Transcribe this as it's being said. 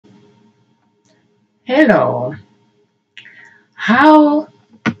Hello, how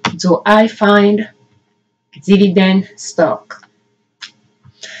do I find dividend stock?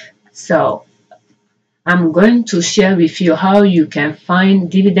 So I'm going to share with you how you can find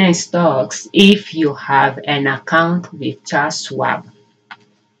dividend stocks if you have an account with Charles Schwab.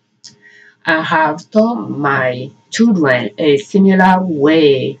 I have taught my children a similar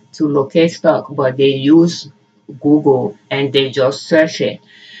way to locate stock, but they use Google and they just search it.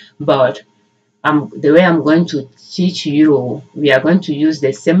 But the way I'm going to teach you, we are going to use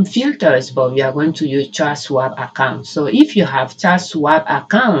the same filters, but we are going to use Charles Schwab account. So if you have Charles Schwab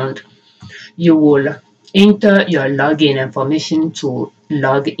account, you will enter your login information to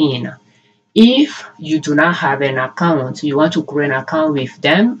log in. If you do not have an account, you want to create an account with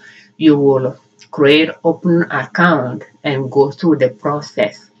them, you will open account and go through the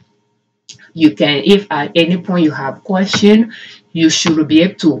process. You can, if at any point you have question, you should be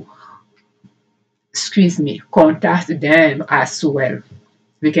able to contact them as well.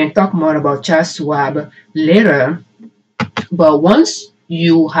 We can talk more about Charles Schwab later, but once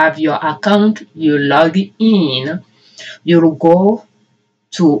you have your account, you log in, you'll go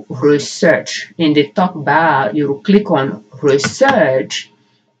to research. In the top bar, you'll click on research,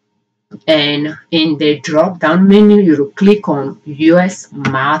 and in the drop down menu, you'll click on US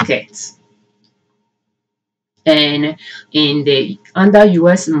markets. And in the under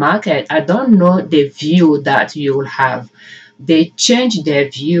US market, I don't know the view that you'll have. They changed their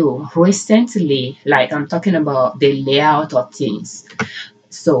view recently, like I'm talking about the layout of things.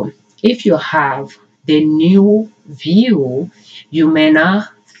 So if you have the new view, you may not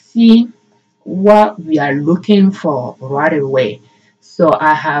see what we are looking for right away. So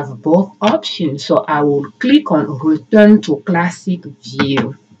I have both options. So I will click on return to classic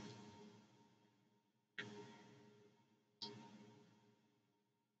view.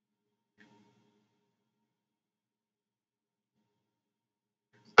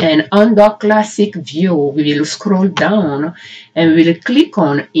 And under classic view, we will scroll down and we will click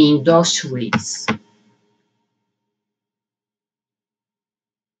on industries.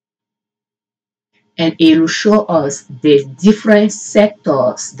 And it will show us the different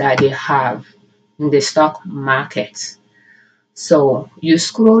sectors that they have in the stock market. So you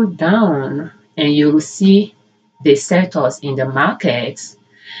scroll down and you will see the sectors in the market.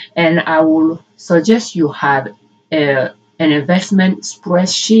 And I will suggest you have an investment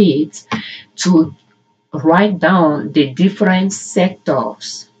spreadsheet to write down the different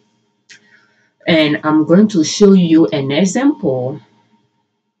sectors. And I'm going to show you an example.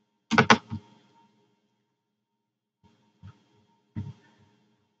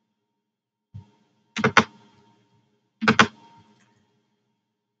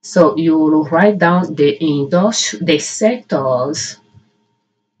 So you will write down the sectors,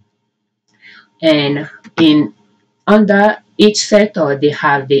 and under each sector they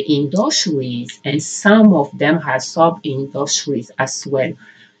have the industries, and some of them have sub-industries as well.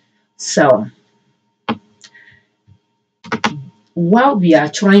 So what we are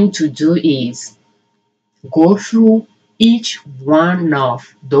trying to do is go through each one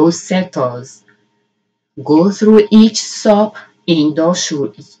of those sectors, go through each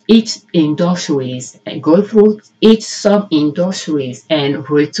industries, and go through each sub-industries and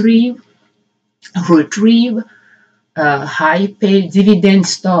retrieve high-paid dividend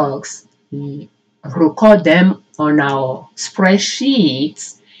stocks, record them on our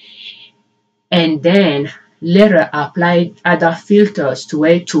spreadsheets, and then later apply other filters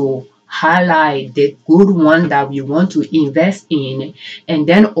to highlight the good one that we want to invest in. And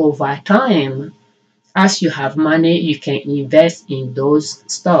then over time, as you have money, you can invest in those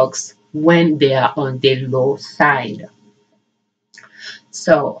stocks when they are on the low side.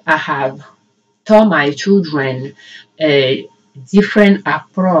 So I have taught my children a different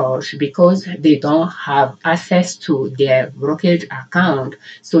approach because they don't have access to their brokerage account.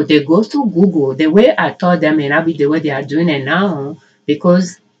 So they go to Google. The way I taught them may not be the way they are doing it now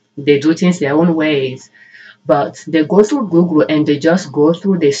because they do things their own ways. But they go through Google and they just go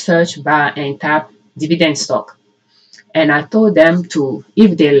through the search bar and tap dividend stock. And I told them to,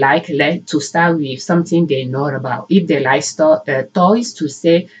 if they like, to start with something they know about. If they like toys, to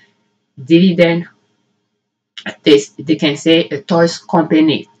say dividend, they can say a toys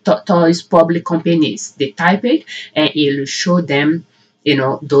company, toys public companies. They type it and it will show them,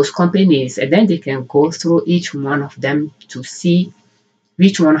 those companies, and then they can go through each one of them to see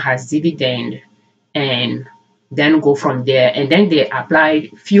which one has dividend and then go from there. And then they apply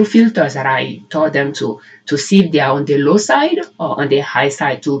few filters that I taught them to see if they are on the low side or on the high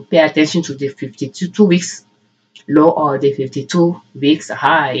side, to pay attention to the 52 weeks low or the 52 weeks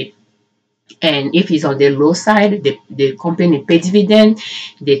high. And if it's on the low side, the company pay dividend,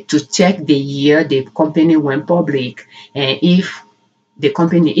 to check the year the company went public. And if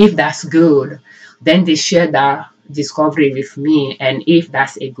if that's good, then they share that discovery with me. And if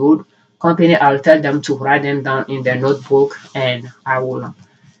that's a good company, I'll tell them to write them down in their notebook, and I will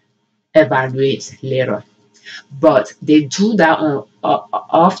evaluate later. But they do that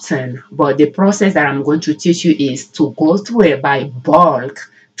often. But the process that I'm going to teach you is to go through it by bulk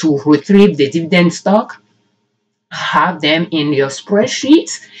to retrieve the dividend stock, have them in your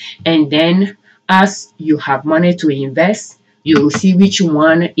spreadsheet, and then as you have money to invest, you will see which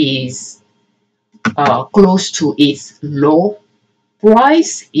one is close to its lowest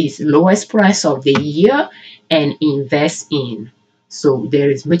price of the year, and invest in. So there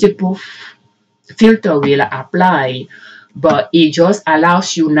is multiple filter will apply, but it just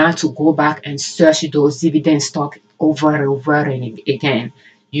allows you not to go back and search those dividend stock over and over and again.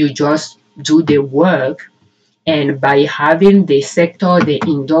 You just do the work, and by having the sector, the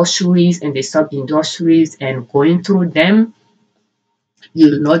industries and the sub-industries and going through them,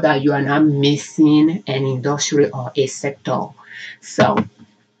 you'll know that you are not missing an industry or a sector. So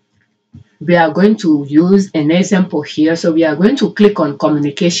we are going to use an example here. So we are going to click on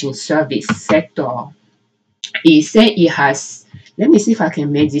communication service sector. It said it has, let me see if I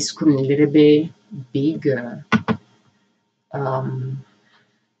can make this screen a little bit bigger.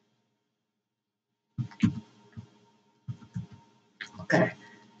 Okay,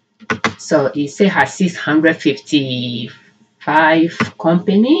 so it said has 655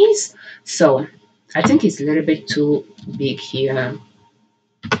 companies. So I think it's a little bit too big here.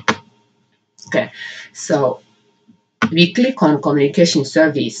 Okay, so we click on communication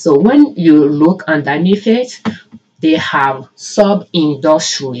service. So when you look underneath it, they have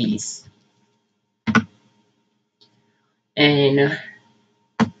sub-industries. And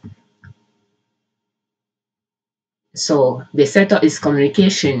so the sector is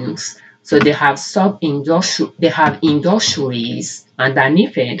communications. So they have industries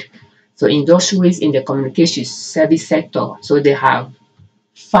underneath it. So industries in the communication service sector. So they have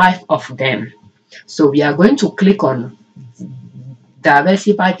 5 of them. So we are going to click on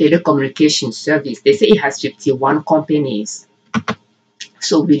diversified telecommunication service. They say it has 51 companies.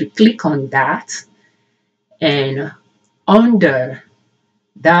 So we'll click on that, and under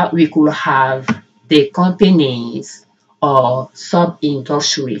that we could have the companies or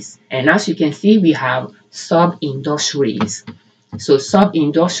sub-industries. And as you can see, we have sub-industries. So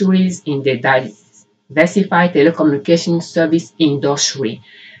sub-industries in the diversified telecommunication service industry.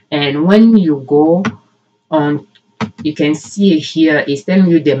 And when you go on, you can see here it's telling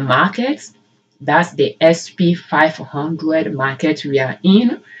you the market. That's the SP 500 market we are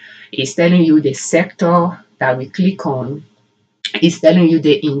in. It's telling you the sector that we click on. It's telling you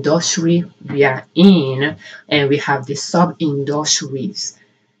the industry we are in, and we have the sub-industries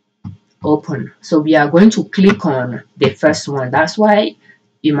open. So we are going to click on the first one. That's why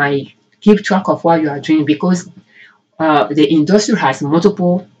you might keep track of what you are doing, because the industry has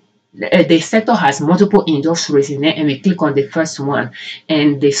multiple, the sector has multiple industries in it, and we click on the first one,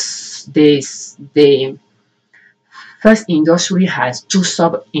 and the first industry has 2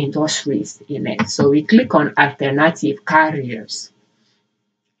 sub-industries in it. So we click on alternative carriers.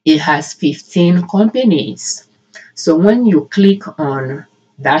 It has 15 companies. So when you click on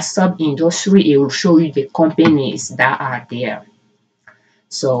that sub-industry, it will show you the companies that are there.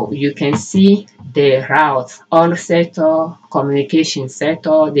 So you can see the route, all sector, communication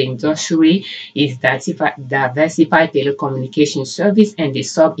sector, the industry is diversified telecommunication service, and the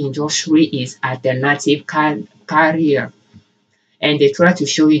sub-industry is alternative carrier. And they try to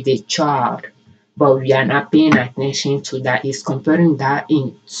show you the chart, but we are not paying attention to that. It's comparing that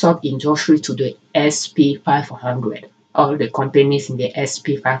in sub-industry to the SP 500, all the companies in the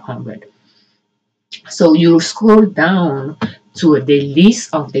SP 500. So you scroll down to the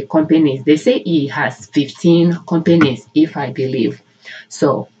list of the companies. They say it has 15 companies, if I believe.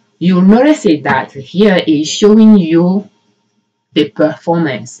 So you'll notice that here is showing you the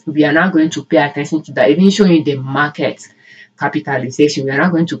performance. We are not going to pay attention to that. Even showing you the market capitalization, we are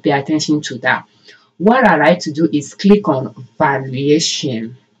not going to pay attention to that. What I like to do is click on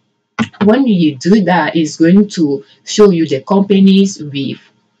valuation. When you do that, it's going to show you the companies with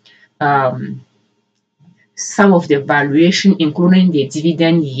some of the valuation, including the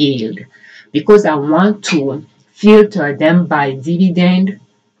dividend yield, because I want to filter them by dividend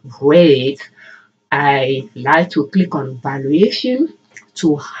rate. I like to click on valuation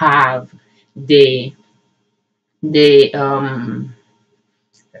to have the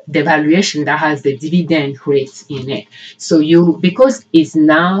valuation that has the dividend rate in it. So because it's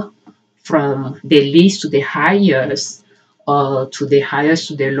now from the least to the highest, or to the highest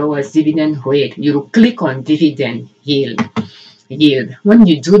to the lowest dividend rate, you click on dividend yield. When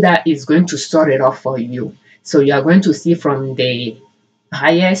you do that, it's going to sort it off for you. So you are going to see from the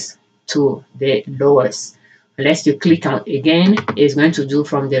highest to the lowest. Unless you click on again, it's going to do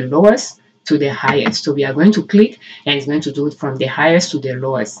from the lowest to the highest. So we are going to click and it's going to do it from the highest to the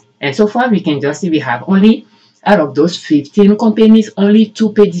lowest. And so far we can just see we have only, out of those 15 companies, only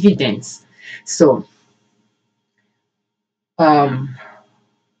 2 pay dividends. So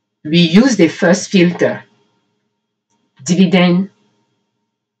we use the first filter, dividend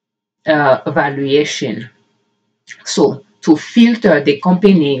valuation. So to filter the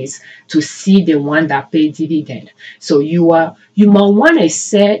companies to see the one that pay dividend. So you might want to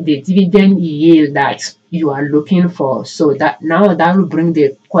set the dividend yield that you are looking for. So that now that will bring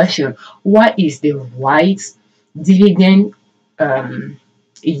the question, what is the right dividend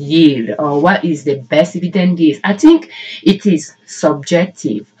yield, or what is the best dividend yield? I think it is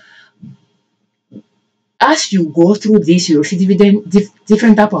subjective. As you go through this, you'll see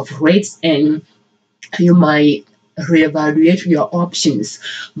different type of rates, and you might reevaluate your options.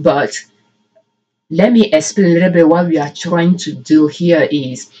 But let me explain a little bit what we are trying to do here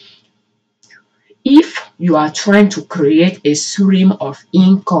is, if you are trying to create a stream of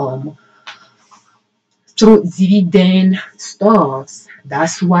income through dividend stocks,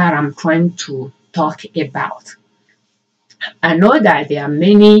 that's what I'm trying to talk about. I know that there are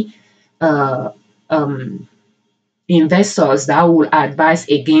many investors that will advise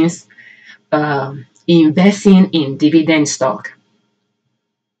against investing in dividend stock,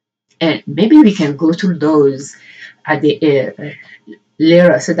 and maybe we can go through those at the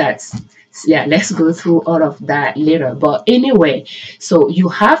later, so that's, yeah, let's go through all of that later. But anyway, so you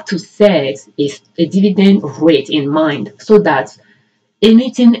have to set a dividend rate in mind, so that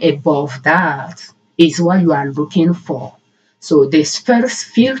anything above that is what you are looking for. So this first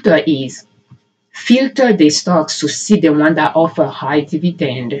filter is filter the stocks to see the one that offer high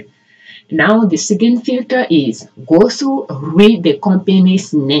dividend. Now the second filter is go through, read the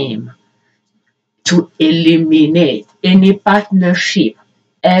company's name to eliminate any partnership,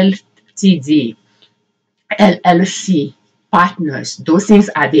 LTD, LLC, partners. Those things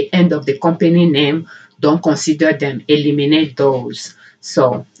at the end of the company name, don't consider them, eliminate those.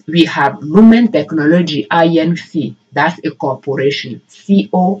 So we have Lumen Technology, INC, that's a corporation.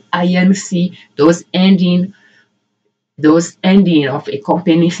 COINC, those ending of a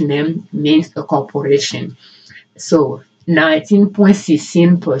company's name means a corporation. So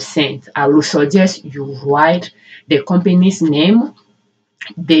 19.16%, I will suggest you write the company's name,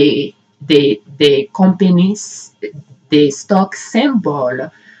 the company's, the stock symbol,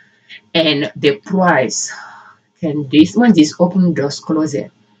 and the price. Can this, when this open, just close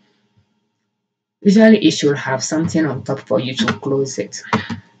it. Usually it should have something on top for you to close it.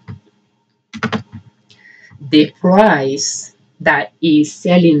 The price that is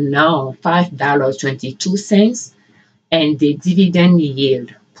selling now, $5.22, and the dividend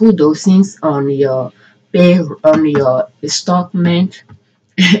yield. Put those things on your on your stockment,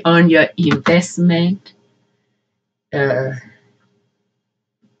 on your investment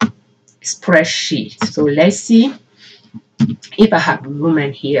spreadsheet. So let's see if I have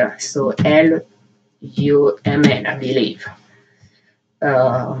Lumen here. So LUMN, I believe.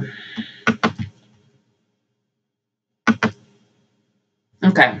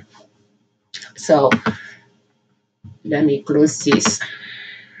 Okay, so let me close this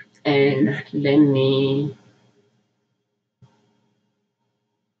and let me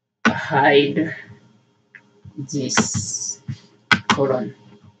hide this column.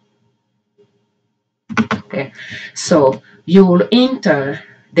 Okay, so you will enter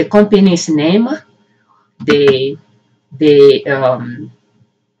the company's name, the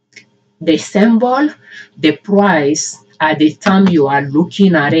symbol, the price at the time you are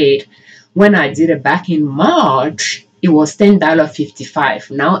looking at it. When I did it back in March, it was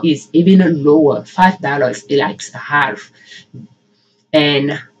 $10.55. Now it's even lower, $5, like half.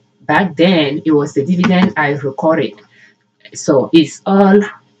 And back then it was the dividend I recorded. So it's all,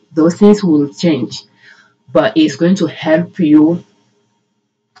 those things will change, but it's going to help you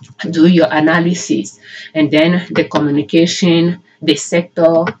do your analysis. And then the communication, the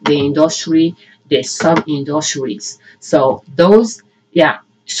sector, the industry, the sub-industries. So those, yeah.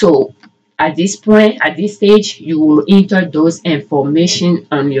 So at this point, at this stage, you will enter those information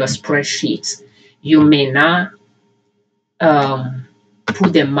on your spreadsheet. You may not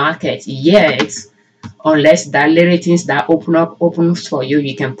put the market yet, unless that little things that opens for you,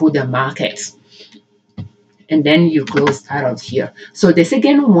 you can put the market. and then you close that out here. So the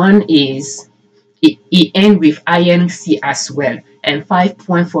second one is it ends with INC as well, and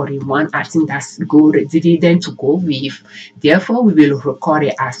 5.41. I think that's good dividend to go with. Therefore, we will record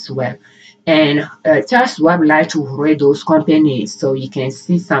it as well. And Charles Schwab like to rate those companies, so you can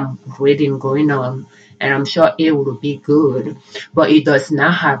see some rating going on, and I'm sure it will be good, but it does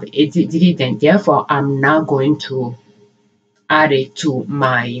not have a dividend. Therefore, I'm not going to add it to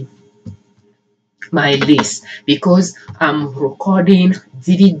my list because I'm recording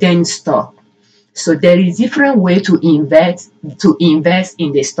dividend stock. So there is different way to invest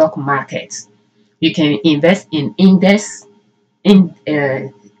in the stock market. You can invest in index. You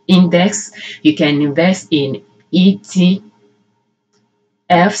can invest in ETFs.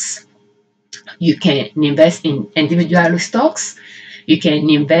 You can invest in individual stocks. You can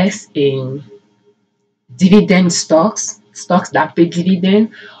invest in dividend stocks that pay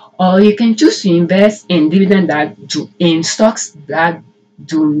dividend, or you can choose to invest in stocks that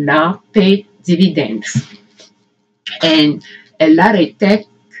do not pay dividends. And a lot of tech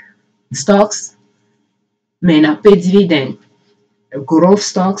stocks may not pay dividend. Growth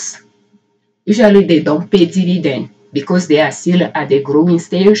stocks, usually they don't pay dividend because they are still at the growing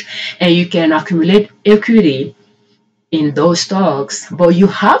stage, and you can accumulate equity in those stocks, but you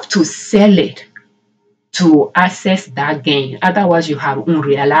have to sell it to access that gain. Otherwise, you have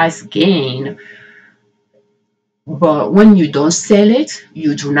unrealized gain. But when you don't sell it,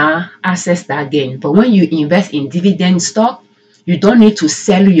 you do not access that gain. But when you invest in dividend stock, you don't need to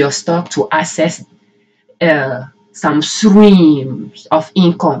sell your stock to access some streams of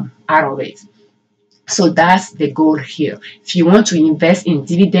income out of it. So that's the goal here. If you want to invest in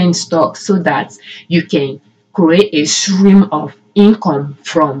dividend stock so that you can create a stream of income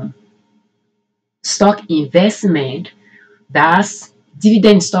from stock investment, that's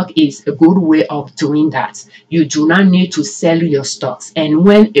dividend stock is a good way of doing that. You do not need to sell your stocks, and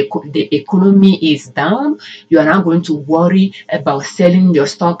when the economy is down, you are not going to worry about selling your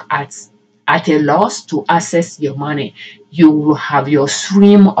stock at a loss to access your money. You will have your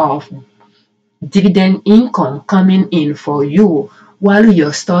stream of dividend income coming in for you while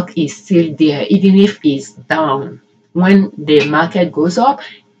your stock is still there, even if it's down. When the market goes up,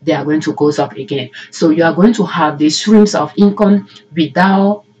 they are going to go up again. So you are going to have these streams of income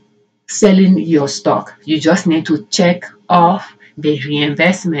without selling your stock. You just need to check off the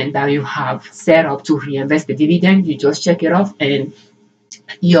reinvestment that you have set up to reinvest the dividend. You just check it off, and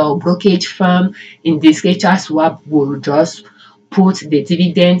your brokerage firm, in this case Charles Schwab, will just put the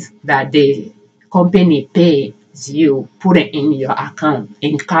dividends that the company pays you, put it in your account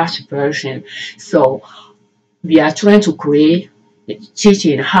in cash version. So we are trying to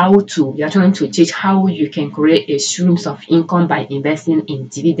teach how you can create a streams of income by investing in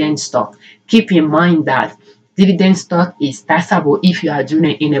dividend stock. Keep in mind that dividend stock is taxable if you are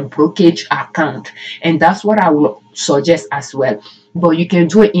doing it in a brokerage account, and that's what I will suggest as well. But you can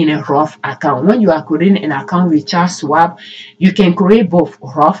do it in a Roth account. When you are creating an account with Charles Schwab, you can create both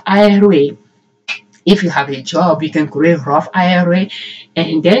Roth IRA. If you have a job, you can create Roth IRA,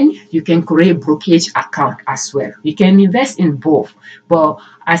 and then you can create brokerage account as well. You can invest in both, but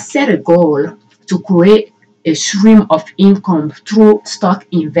I set a goal to create a stream of income through stock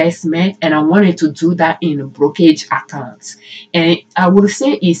investment, and I wanted to do that in brokerage accounts. And I would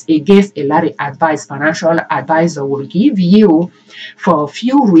say it's against a lot of advice financial advisor will give you for a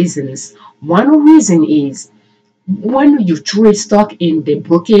few reasons. One reason is when you trade stock in the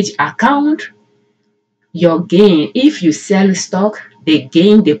brokerage account, your gain, if you sell stock, they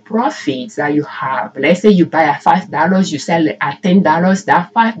gain the profits that you have. Let's say you buy at $5, you sell it at $10,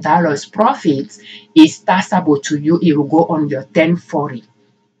 that $5 profit is taxable to you. It will go on your 1040.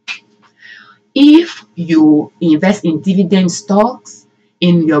 If you invest in dividend stocks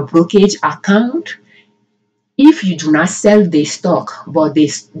in your brokerage account, if you do not sell the stock, but the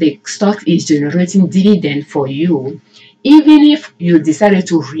stock is generating dividend for you, even if you decided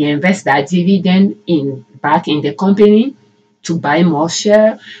to reinvest that dividend back in the company to buy more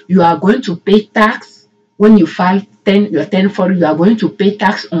share, you are going to pay tax. When you file your 1040, you are going to pay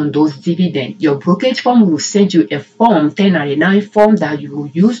tax on those dividends. Your brokerage firm will send you a form, 1099 form, that you will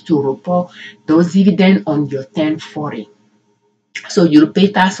use to report those dividends on your 1040. So you'll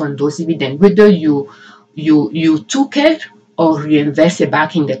pay tax on those dividends, whether you took it or reinvest it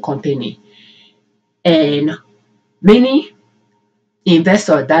back in the company. And many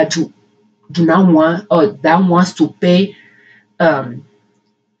investors that do not want, or that wants to pay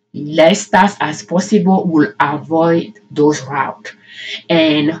less tax as possible, will avoid those routes.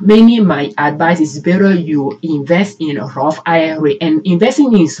 And my advice is better you invest in a Roth IRA. And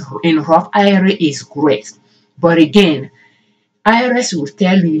investing in Roth IRA is great. But again, IRS will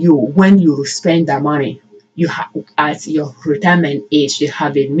tell you when you spend that money. You have at your retirement age, you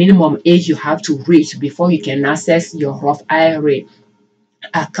have a minimum age you have to reach before you can access your Roth IRA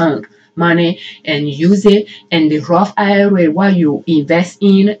account money and use it. And the Roth IRA, what you invest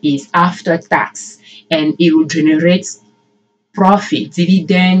in, is after tax, and it will generate profit,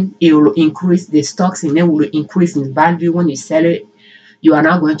 dividend. It will increase the stocks, and it will increase in value when you sell it. You are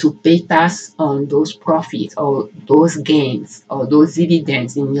not going to pay tax on those profits or those gains or those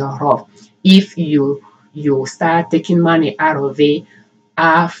dividends in your Roth if you start taking money out of it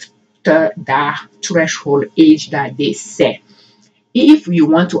after that threshold age that they set. If you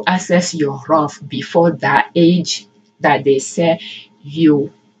want to access your Roth before that age that they say,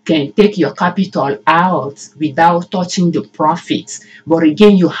 you can take your capital out without touching the profits. But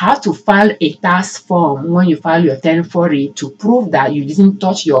again, you have to file a tax form when you file your 1040 to prove that you didn't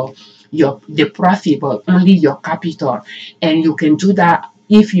touch the profit, but only your capital. And you can do that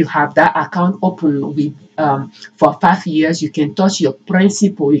if you have that account open with for 5 years. You can touch your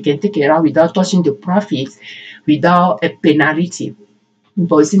principal. You can take it out without touching the profits, without a penalty.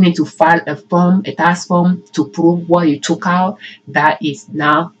 But you still need to file a form, a tax form, to prove what you took out. That is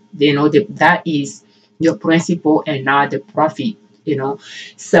now, that is your principal and not the profit.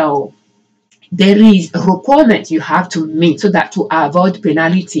 So there is a requirement you have to meet so that to avoid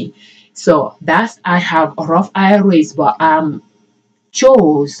penalty. So that's, I have Roth IRAs, but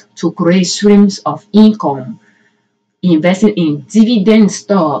chose to create streams of income, investing in dividend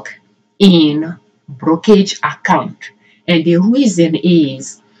stock in brokerage account. And the reason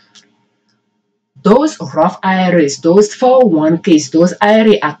is those Roth IRAs, those 401ks, those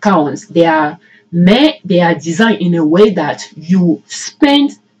IRA accounts, they are designed in a way that you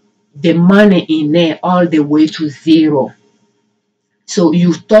spend the money in there all the way to zero. So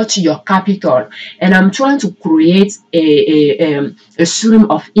you touch your capital. And I'm trying to create a stream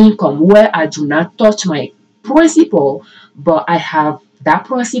of income where I do not touch my principal, but I have that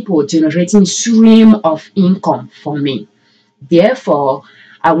principal generating stream of income for me. Therefore,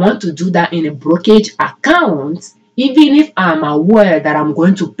 I want to do that in a brokerage account, even if I'm aware that I'm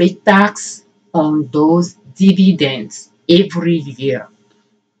going to pay tax on those dividends every year.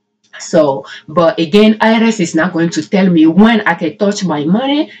 So, but again, IRS is not going to tell me when I can touch my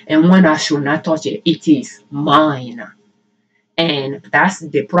money and when I should not touch it. It is mine. And that's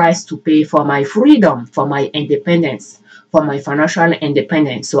the price to pay for my freedom, for my independence, for my financial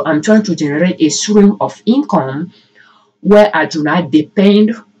independence. So I'm trying to generate a stream of income where I do not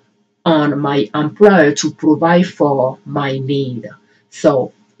depend on my employer to provide for my need.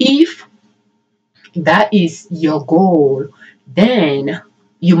 So if that is your goal, then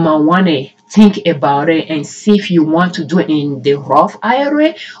you might want to think about it and see if you want to do it in the Roth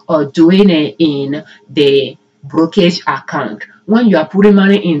IRA or doing it in the brokerage account. When you are putting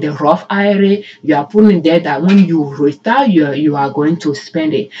money in the Roth IRA, you are putting there that when you retire, you are going to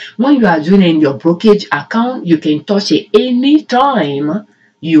spend it. When you are doing it in your brokerage account, you can touch it anytime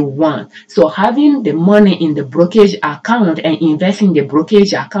you want. So having the money in the brokerage account and investing in the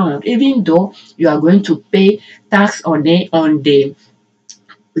brokerage account, even though you are going to pay tax on it, on the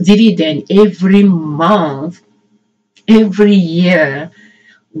dividend every month, every year,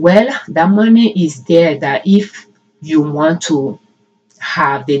 well, that money is there that if you want to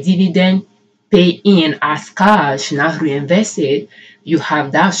have the dividend pay in as cash, not reinvested, you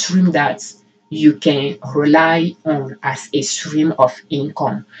have that stream that you can rely on as a stream of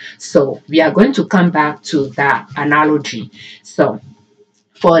income. So we are going to come back to that analogy. So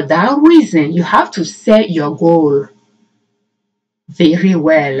for that reason, you have to set your goal very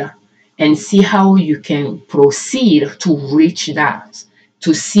well and see how you can proceed to reach that,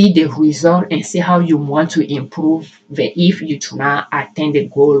 to see the result and see how you want to improve if you do not attain the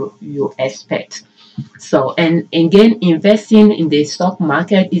goal you expect. So, and again, investing in the stock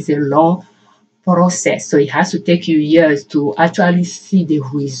market is a long process. So it has to take you years to actually see the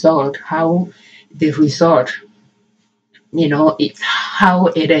result, how the result, it's how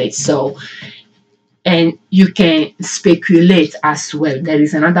it is. So, and you can speculate as well. That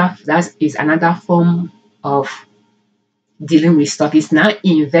is another form of dealing with stock. It's not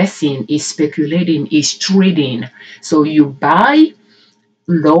investing, it's speculating, it's trading. So you buy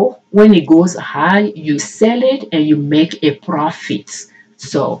low, when it goes high, you sell it and you make a profit.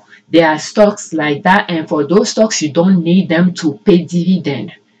 So there are stocks like that, and for those stocks, you don't need them to pay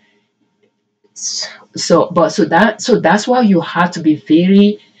dividend. So that's why you have to be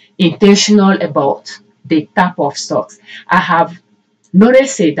very intentional about the type of stocks. I have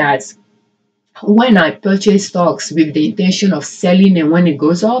noticed that when I purchase stocks with the intention of selling and when it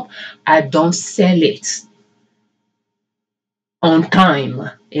goes up, I don't sell it. on time.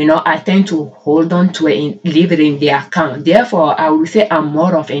 I tend to hold on to it and leave it in the account. Therefore, I would say I'm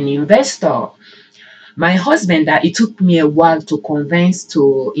more of an investor. My husband, that it took me a while to convince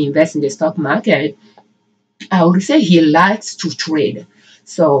to invest in the stock market, I would say he likes to trade.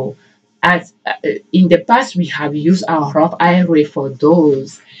 So, as in the past, we have used our Roth IRA for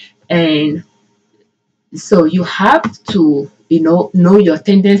those, and so you have to, know your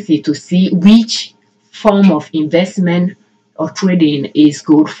tendency to see which form of investment or trading is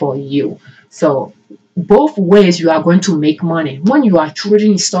good for you. So both ways you are going to make money. When you are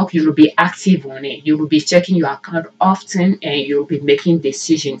trading stock, you will be active on it. You will be checking your account often and you'll be making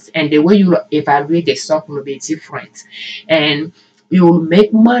decisions. And the way you evaluate the stock will be different. And you will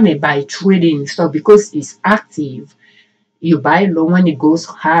make money by trading stock because it's active. You buy low when it goes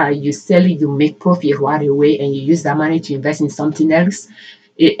high, you sell it, you make profit right away, and you use that money to invest in something else.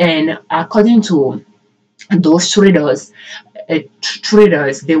 And according to those traders,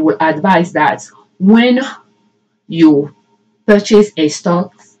 they will advise that when you purchase a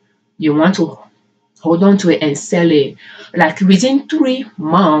stock, you want to hold on to it and sell it. Like within 3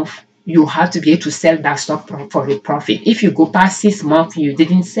 months, you have to be able to sell that stock for a profit. If you go past 6 months, you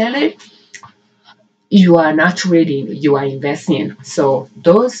didn't sell it, you are not trading, you are investing. So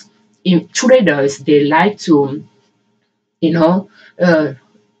those traders, they like to, you know, uh,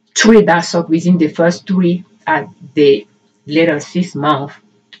 trade that stock within the first three at the later 6 months,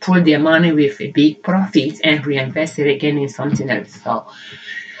 pull their money with a big profit and reinvest it again in something else. So,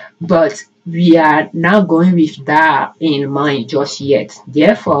 but we are not going with that in mind just yet.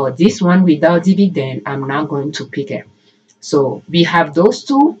 Therefore, this one without dividend, I'm not going to pick it. So we have those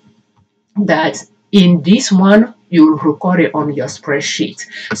two that in this one you'll record it on your spreadsheet.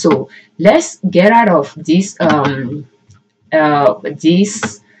 So let's get out of this um,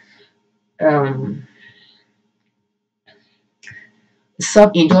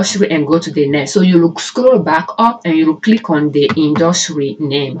 sub industry and go to the next. So you will scroll back up and you will click on the industry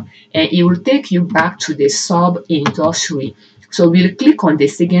name and it will take you back to the sub industry. So we'll click on the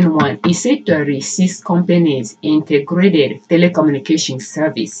second one. It says 36 companies integrated telecommunication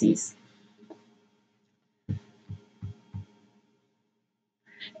services.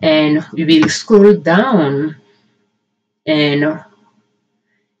 And we will scroll down and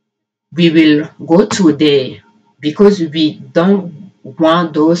we will go to because we don't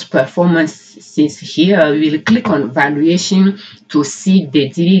want those performances here, we will click on valuation to see the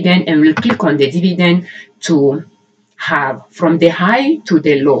dividend and we'll click on the dividend to have from the high to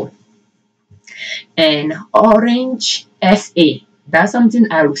the low. And orange SA, that's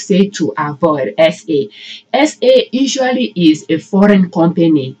something I would say to avoid. SA usually is a foreign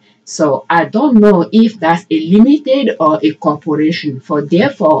company. So I don't know if that's a limited or a corporation.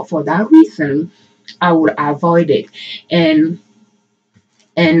 Therefore, for that reason, I will avoid it. And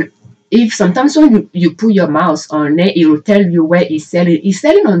if sometimes when you put your mouse on it, it will tell you where it's selling. It's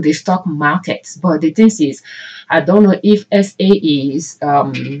selling on the stock markets. But the thing is, I don't know if SA is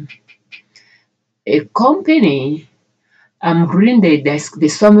a company. I'm reading the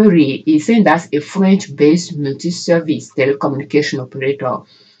summary. It's saying that's a French-based multi-service telecommunication operator.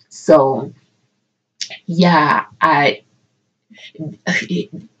 So, yeah, and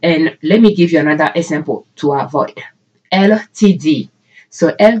let me give you another example to avoid. LTD.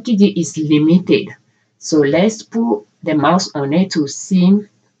 So LTD is limited. So let's put the mouse on it to see.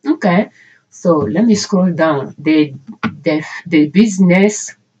 Okay. So let me scroll down. The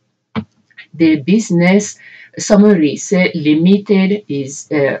business summary say limited is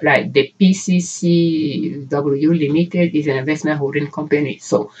like the PCCW Limited is an investment holding company.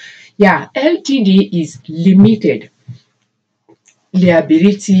 So yeah, LTD is limited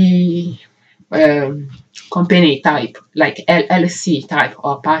liability company type, like L.L.C type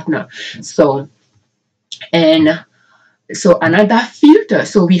or partner. So another filter.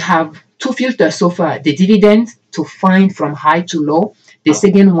 So we have two filters so far. The dividend to find from high to low. The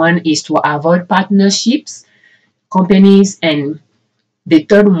second one is to avoid partnerships, companies, and the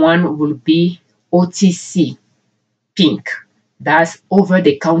third one will be OTC, pink. That's over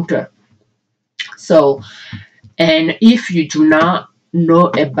the counter. So, and if you do not know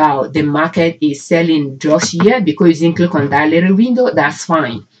about the market is selling just yet because you didn't click on that little window, that's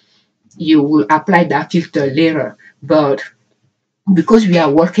fine. You will apply that filter later. But because we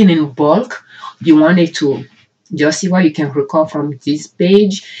are working in bulk, you wanted to just see what you can recall from this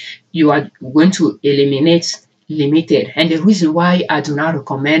page. You are going to eliminate limited. And the reason why I do not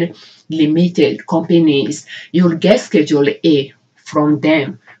recommend limited companies, you'll get Schedule A from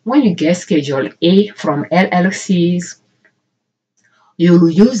them. When you get Schedule A from LLCs, you'll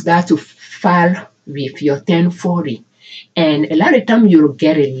use that to file with your 1040. And a lot of time you'll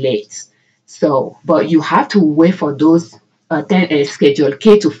get it late. So, but you have to wait for those Schedule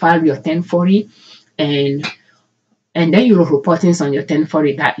K to file your 1040, and then you're reporting on your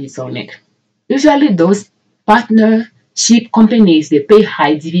 1040 that is on it. Usually those partnership companies, they pay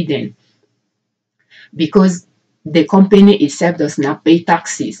high dividend because the company itself does not pay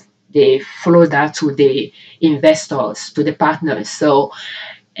taxes. They flow that to the investors, to the partners. So,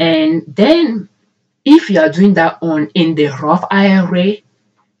 and then if you are doing that in the Roth IRA,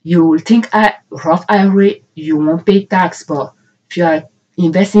 you will think at Roth IRA you won't pay tax, but if you are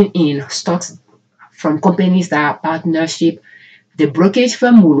investing in stocks from companies that are partnership, the brokerage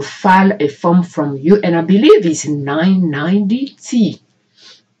firm will file a form from you, and I believe it's 990T.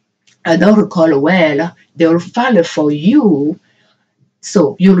 I don't recall well. They will file it for you.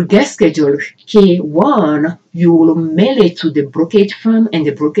 So you'll get Schedule K1, you will mail it to the brokerage firm, and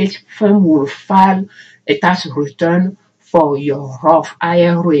the brokerage firm will file a tax return for your Roth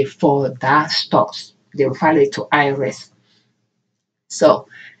IRA for that stocks. They will file it to IRS. So,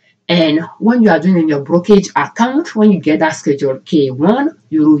 and when you are doing in your brokerage account, when you get that Schedule K1,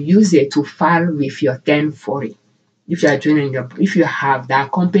 you will use it to file with your 1040. If you are doing if you have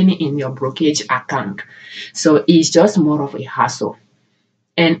that company in your brokerage account. So it's just more of a hassle,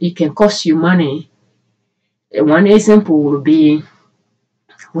 and it can cost you money. One example will be,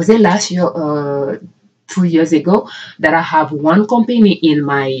 was it last year, 2 years ago, that I have one company in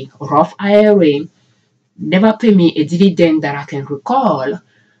my Roth IRA, never pay me a dividend that I can recall.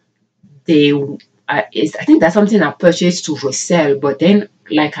 I think that's something I purchased to resell, but then,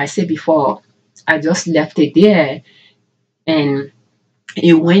 like I said before, I just left it there, and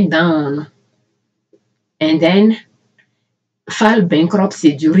it went down, and then filed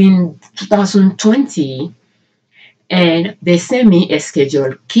bankruptcy during 2020, and they sent me a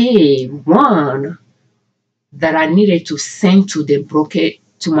Schedule K1 that I needed to send to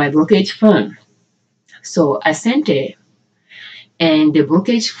my brokerage firm. So I sent it, and the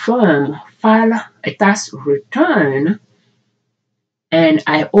brokerage firm filed a tax return, and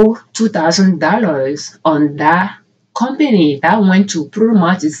I owe $2,000 on that company. That went to pretty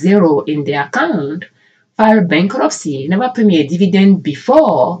much zero in the account. Filed bankruptcy, never paid me a dividend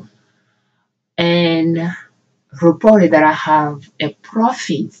before, and reported that I have a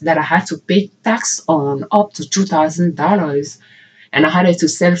profit that I had to pay tax on up to $2,000, and I had to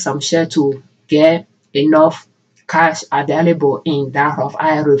sell some share to get enough cash available in that Roth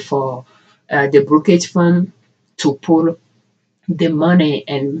IRA for the brokerage firm to pull the money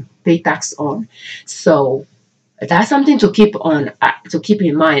and pay tax on. So that's something to keep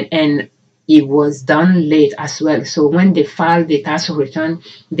in mind, and it was done late as well. So when they file the tax return,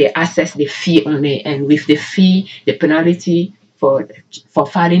 they assess the fee on it, and with the fee, the penalty for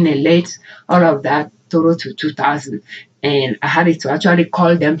filing it late, all of that total to $2,000. And I had to actually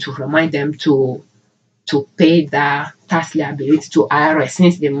call them to remind them to pay the tax liability to IRS,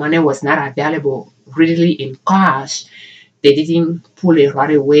 since the money was not available really in cash. They didn't pull it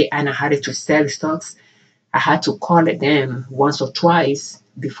right away, and I had to sell stocks. I had to call them once or twice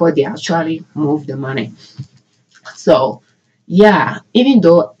before they actually moved the money. So, yeah, even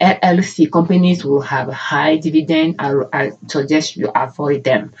though LLC companies will have a high dividend, I suggest you avoid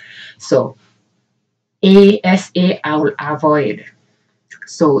them. So, ASA, I will avoid.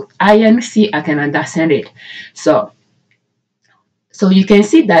 So, INC, I can understand it. So you can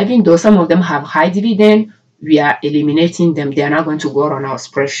see that even though some of them have high dividend, we are eliminating them. They are not going to go on our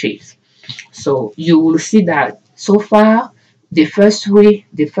spreadsheet. So you will see that so far, the first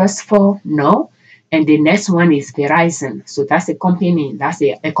four, no. And the next one is Verizon. So that's a company, that's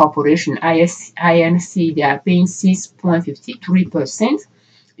a corporation, INC, they are paying 6.53%.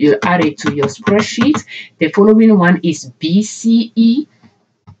 You'll add it to your spreadsheet. The following one is BCE.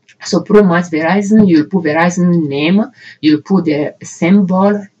 So pretty much Verizon, you'll put Verizon name, you'll put the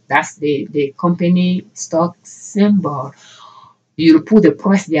symbol, that's the company stock symbol. You'll put the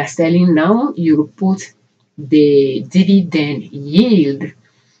price they are selling now, you'll put the dividend yield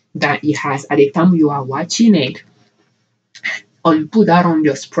that it has at the time you are watching it, or you put that on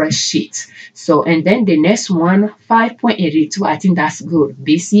your spreadsheet. So, and then the next one, 5.82, I think that's good.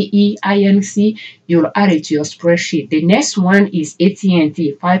 BCE, INC, you'll add it to your spreadsheet. The next one is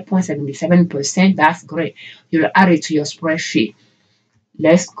AT&T, 5.77%. That's great. You'll add it to your spreadsheet.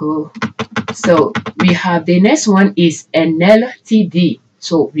 Let's go. So we have the next one is NLTD.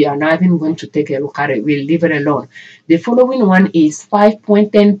 So we are not even going to take a look at it. We'll leave it alone. The following one is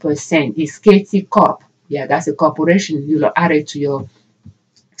 5.10%. Is KT Corp. Yeah, that's a corporation. You'll add it to your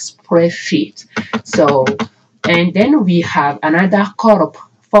spreadsheet. So, and then we have another corp,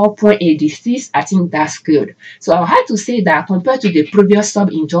 4.86. I think that's good. So I had to say that compared to the previous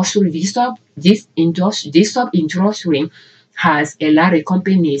sub-industry, this sub-industry has a lot of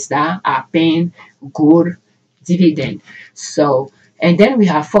companies that are paying good dividend. So, and then we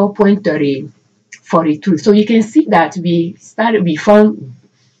have 4.42. So you can see that we found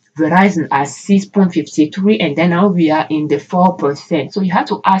Verizon at 6.53, and then now we are in the 4%. So you have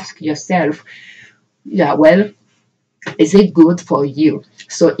to ask yourself, yeah, well, is it good for you?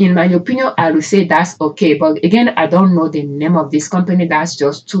 So in my opinion, I would say that's okay. But again, I don't know the name of this company. That's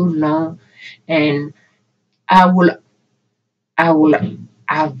just too long, and I will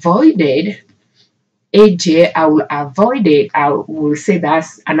avoid it. AJ, I will avoid it. I will say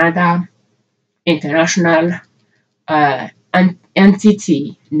that's another international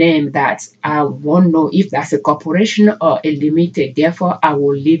entity name that I won't know if that's a corporation or a limited. Therefore, I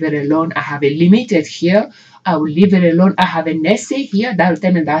will leave it alone. I have a limited here. I will leave it alone. I have an essay here that will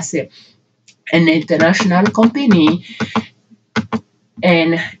tell me that's an international company.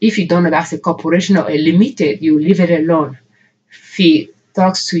 And if you don't know that's a corporation or a limited, you leave it alone. If it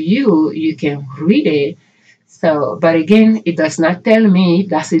talks to you, you can read it. So, but again, it does not tell me if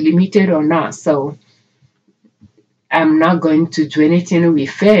that's a limited or not. So I'm not going to do anything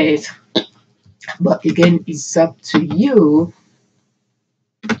with it. But again, it's up to you.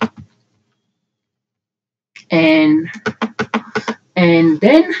 And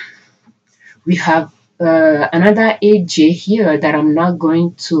then we have another AG here that I'm not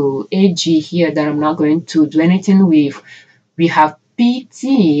going to do anything with. We have PT.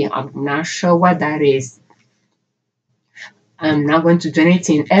 I'm not sure what that is. I'm not going to do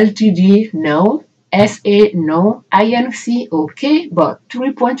anything. LTD, no. SA, no. INC, okay, but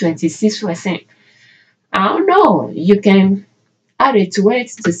 3.26%. I don't know. You can add it to it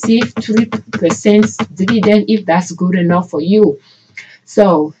to see if 3% dividend, if that's good enough for you.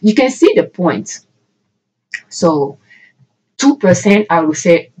 So you can see the point. So 2%, I would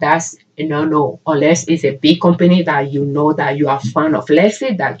say that's no, unless it's a big company that you know that you are fan of. Let's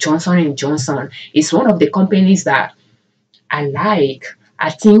say that Johnson & Johnson is one of the companies that I like.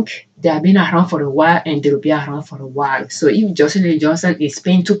 I think they have been around for a while and they will be around for a while. So if Johnson & Johnson is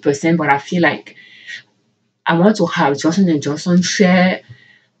paying 2%, but I feel like I want to have Johnson & Johnson share,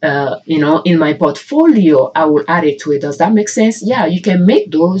 in my portfolio, I will add it to it. Does that make sense? Yeah, you can make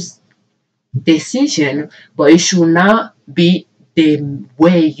those decisions, but it should not be the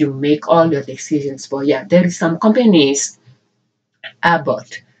way you make all your decisions. But yeah, there is some companies,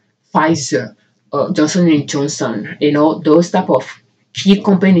 Abbott, Pfizer, Johnson & Johnson, those type of key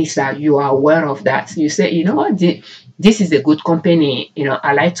companies that you are aware of that you say, you know what, this is a good company,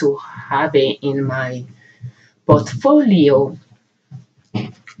 I like to have it in my portfolio.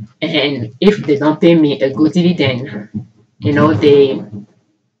 And if they don't pay me a good dividend,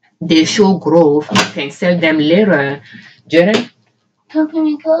 they show growth, I can sell them later. Jerry?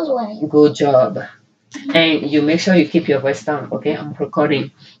 Company goes away. Good job. And you make sure you keep your voice down, okay? I'm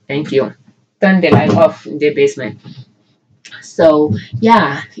recording. Thank you. Turn the light off in the basement. So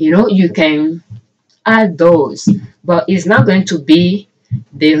yeah, you can add those, but it's not going to be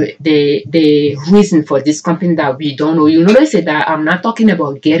the reason for this company that we don't know. You notice that I'm not talking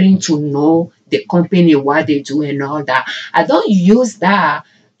about getting to know the company, what they do and all that. I don't use that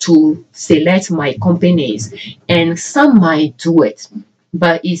to select my companies, and some might do it,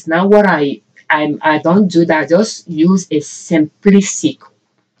 but it's not what I don't do that. I just use a simplistic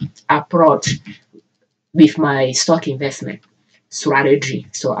approach with my stock investment strategy.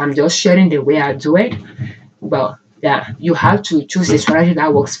 So I'm just sharing the way I do it. But yeah, you have to choose a strategy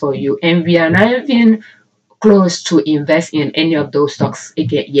that works for you. And we are not even close to invest in any of those stocks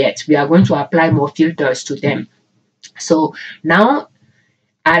again yet. We are going to apply more filters to them. So now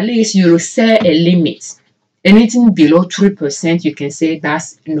at least you will set a limit. Anything below 3%, you can say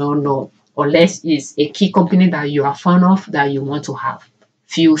that's no, unless it's a key company that you are fan of that you want to have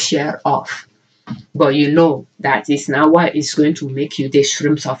few share of. But you know that it's not what is going to make you the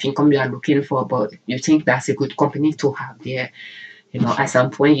streams of income you are looking for, but you think that's a good company to have there. At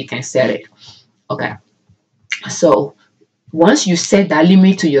some point you can sell it. Okay. So once you set that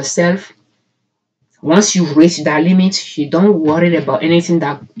limit to yourself, once you reach that limit, you don't worry about anything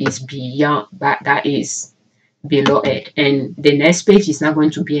that is beyond that is below it. And the next page is not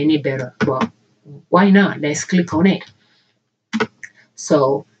going to be any better. But why not? Let's click on it.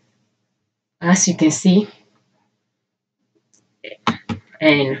 So as you can see,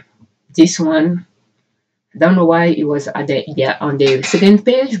 and this one, I don't know why it was on the second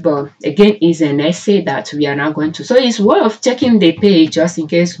page, but again, it's an essay that we are not going to. So it's worth checking the page just in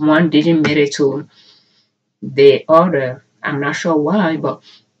case one didn't make it to the order. I'm not sure why, but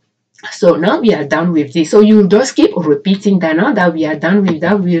So now we are done with this. So you just keep repeating that. Now that we are done with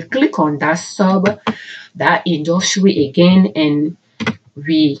that, we'll click on that industry again, and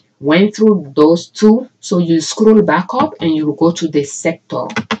we went through those two. So you scroll back up and you go to the sector.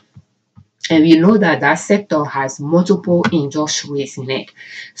 And we know that that sector has multiple industries in it.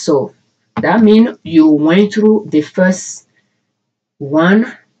 So that means you went through the first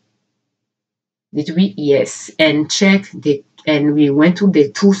one. Did we? Yes. And we went to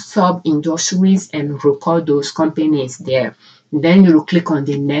the two sub industries and record those companies there. Then you click on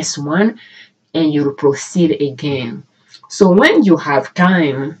the next one and you proceed again. So when you have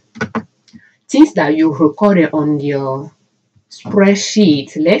time, things that you recorded on your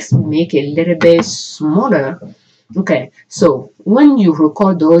spreadsheet, let's make a little bit smaller. Okay, so when you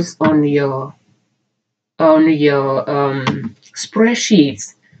record those on your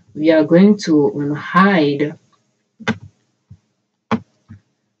spreadsheet, we are going to hide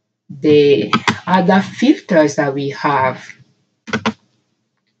the other filters that we have.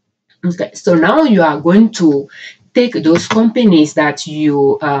 Okay, so now you are going to take those companies that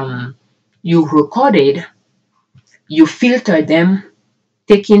you recorded, you filter them,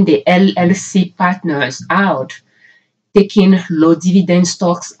 taking the LLC partners out, taking low dividend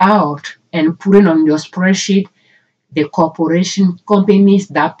stocks out, and putting on your spreadsheet the corporation companies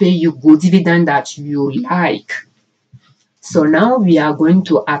that pay you good dividend that you like. So now we are going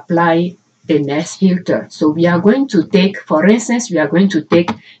to apply the next filter. So we are going to take, for instance, we are going to take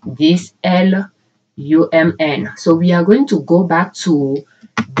this LUMN. So we are going to go back to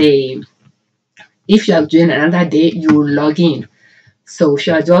if you are doing another day, you will log in. So if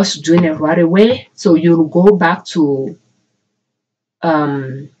you are just doing it right away, so you'll go back to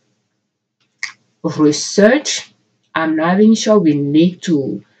research. I'm not even sure we need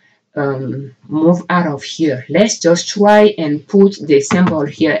to move out of here. Let's just try and put the symbol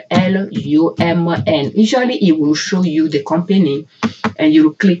here, LUMN. Usually it will show you the company and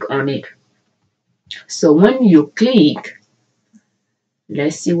you click on it. So when you click,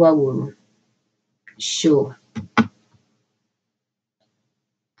 let's see what will show.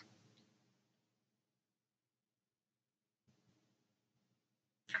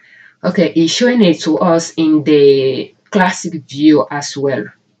 Okay, it's showing it to us in the classic view as well.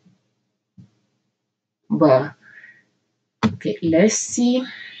 But okay, let's see.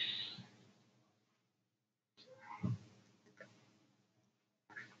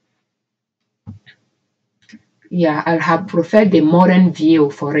 Yeah, I'll have preferred the modern view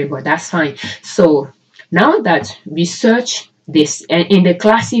for it, but that's fine. So now that we search this, and in the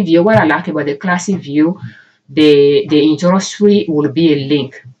classic view, what I like about the classic view, the industry will be a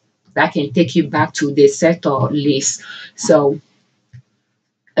link that can take you back to the sector list. So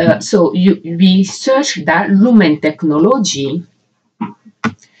we search that Lumen technology.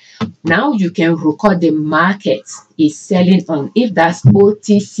 Now you can record the market is selling on. If that's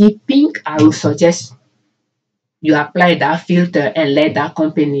OTC pink, I will suggest you apply that filter and let that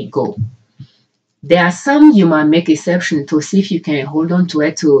company go. There are some you might make exception to see if you can hold on to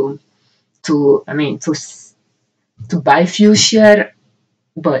it to buy few share,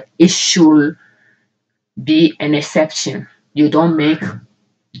 but it should be an exception. You don't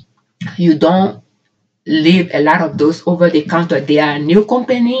leave a lot of those over the counter. There are new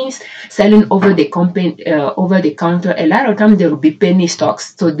companies selling over the counter. A lot of times they will be penny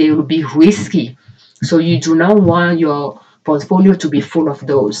stocks, so they will be risky. So you do not want your portfolio to be full of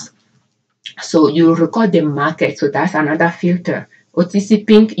those. So you record the market. So that's another filter. OTC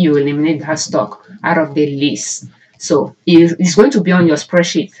pink, you eliminate that stock out of the list. So it's going to be on your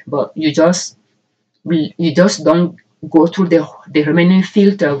spreadsheet, but you just don't go through the remaining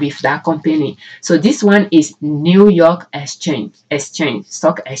filter with that company. So this one is New York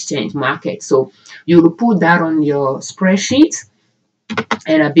stock exchange market. So you will put that on your spreadsheet.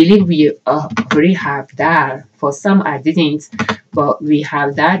 And I believe we already have that. For some I didn't, but we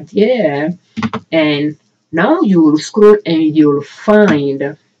have that there. And now you will scroll and you'll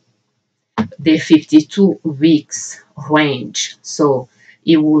find the 52 weeks range. So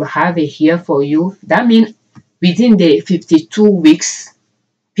it will have it here for you. That means within the 52 weeks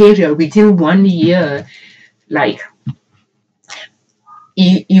period, within 1 year, like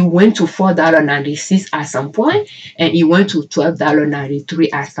it went to $4.96 at some point, and it went to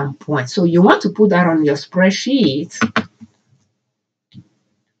 $12.93 at some point. So you want to put that on your spreadsheet.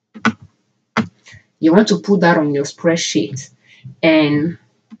 You want to put that on your spreadsheet, and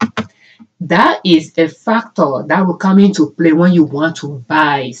that is a factor that will come into play when you want to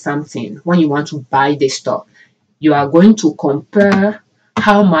buy something, when you want to buy the stock. You are going to compare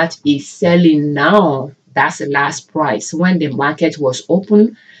how much is selling now. That's the last price when the market was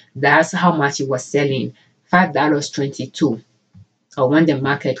open. That's how much it was selling, $5.22, or when the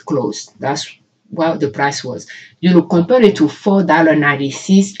market closed. That's what the price was. You will compare it to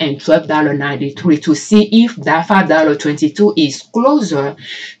 $4.96 and $12.93 to see if that $5.22 is closer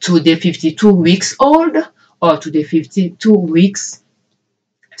to the 52 weeks old or to the 52 weeks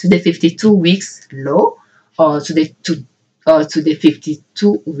low, or to the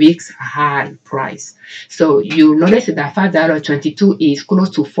 52 weeks high price. So you notice that $5.22 is close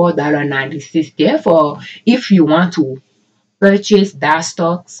to $4.96. Therefore, if you want to purchase that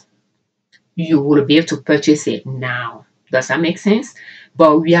stocks, you will be able to purchase it now. Does that make sense?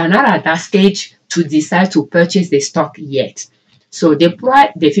 But we are not at that stage to decide to purchase the stock yet. So the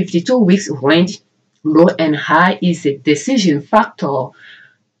 52 weeks range, low and high, is a decision factor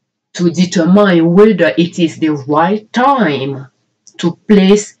to determine whether it is the right time to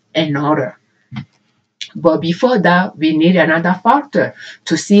place an order. But before that, we need another factor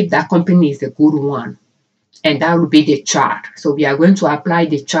to see if that company is a good one, and that will be the chart. So we are going to apply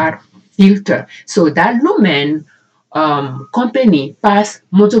the chart filter. So that Lumen company pass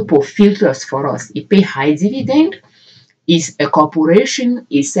multiple filters for us. It pay high dividend, is a corporation,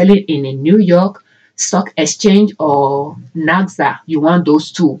 is selling in a New York Stock Exchange or NASDAQ. You want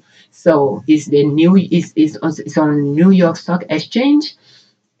those two. So it's on New York Stock Exchange,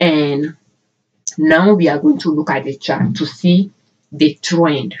 and now we are going to look at the chart to see the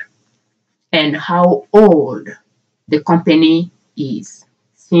trend and how old the company is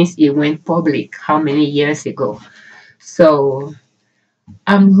since it went public, how many years ago. So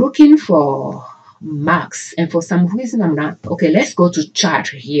I'm looking for max, and for some reason I'm not. Okay, let's go to chart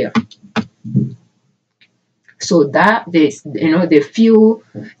here. So that this, the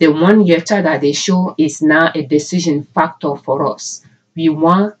 1 year chart that they show is now a decision factor for us. We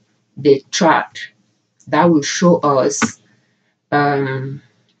want the chart that will show us, and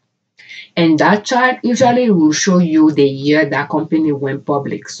that chart usually will show you the year that company went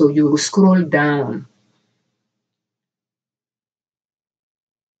public. So you will scroll down.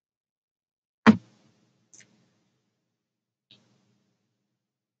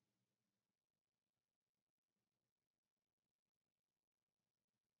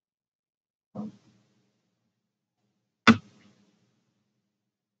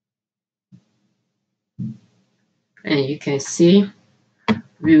 And you can see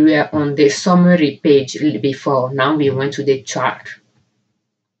we were on the summary page before. Now we went to the chart.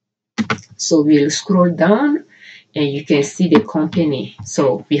 So we'll scroll down and you can see the company.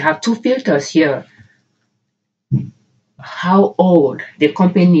 So we have two filters here. How old the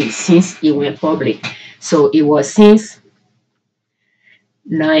company is since it went public. So it was since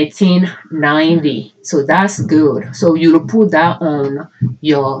 1990. So that's good. So you'll put that on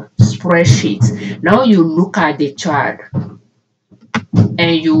your spreadsheet. Now you look at the chart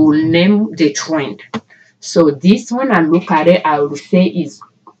and you will name the trend. So this one, I look at it, I would say is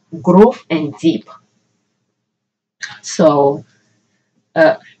growth and dip. So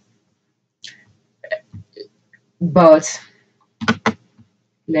but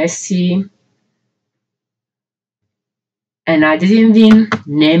let's see, and I didn't even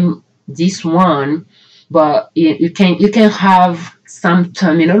name this one, but you can have some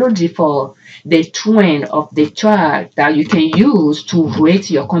terminology for the trend of the chart that you can use to rate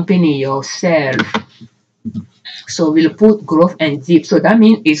your company yourself. So we'll put growth and dip. So that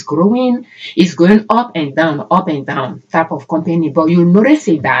means it's growing, it's going up and down type of company. But you'll notice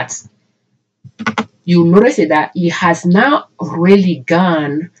that it has now really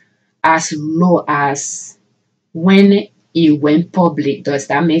gone as low as when it went public. Does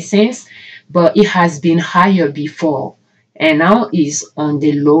that make sense? But it has been higher before, and now is on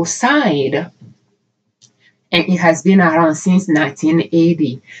the low side, and it has been around since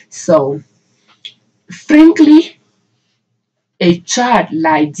 1980. So frankly, a chart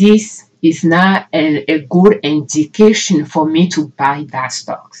like this is not a good indication for me to buy that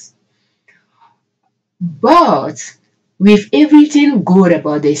stocks. But with everything good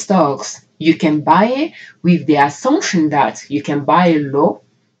about the stocks, you can buy it with the assumption that you can buy it low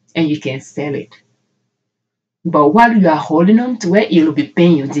and you can sell it. But while you are holding on to it, it will be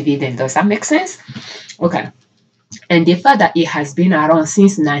paying you dividend. Does that make sense? Okay. And the fact that it has been around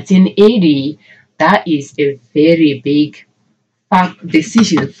since 1980, that is a very big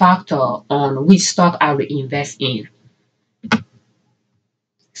decision factor on which stock I will invest in.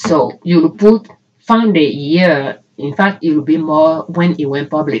 So you will find a year. In fact, it will be more when it went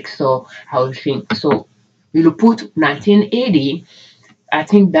public. So I will think. So you will put 1980. I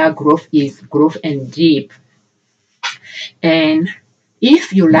think that growth is growth and dip. And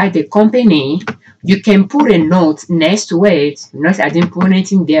if you like the company, you can put a note next to it. Not I didn't put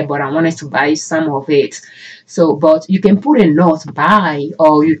anything there, but I wanted to buy some of it. So, but you can put a note buy,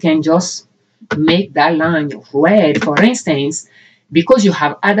 or you can just make that line red, for instance, because you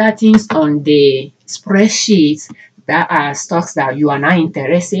have other things on the spreadsheet that are stocks that you are not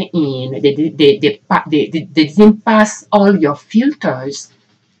interested in. They didn't pass all your filters.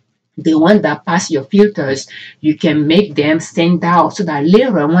 The one that pass your filters, you can make them stand out so that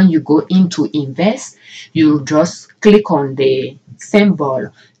later when you go in to invest, you just click on the symbol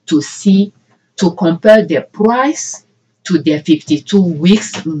to see, to compare the price to the 52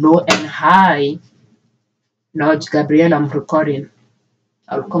 weeks low and high. Now, Gabrielle, I'm recording.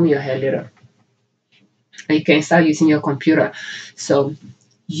 I'll come your hair later. You can start using your computer. So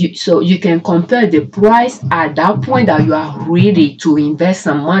you can compare the price at that point that you are ready to invest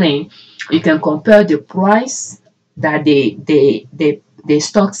some money. You can compare the price that the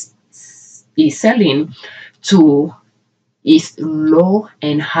stocks is selling to its low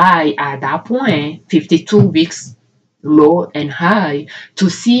and high at that point, 52 weeks low and high, to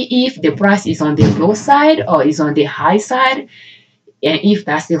see if the price is on the low side or is on the high side, and if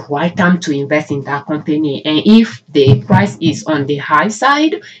that's the right time to invest in that company. And if the price is on the high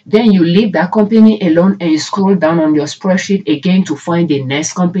side, then you leave that company alone and you scroll down on your spreadsheet again to find the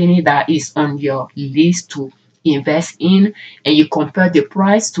next company that is on your list to invest in, and you compare the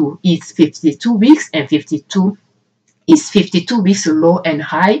price to its 52 weeks and 52 weeks low and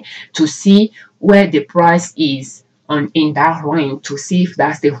high to see where the price is on in that range, to see if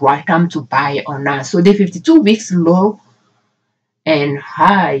that's the right time to buy or not. So the 52 weeks low and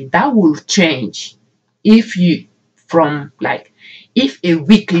high, that will change if you, from like, if a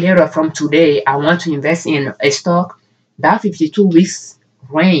week later from today I want to invest in a stock, that 52 weeks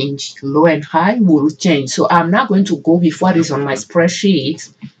range low and high will change. So I'm not going to go with what is on my spreadsheet,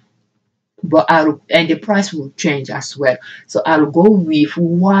 but and the price will change as well. So I'll go with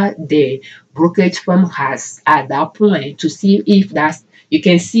what the brokerage firm has at that point to see if that's, you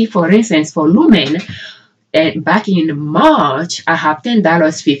can see, for instance, for Lumen, and back in March, I have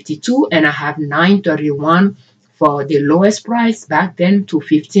 $10.52 and I have $9.31 for the lowest price back then to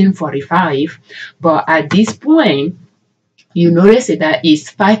 $15.45. But at this point, you notice that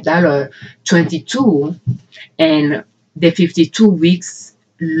it's $5.22 and the 52 weeks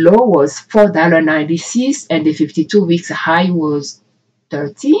low was $4.96 and the 52 weeks high was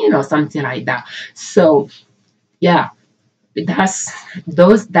 13 or something like that. So yeah, that's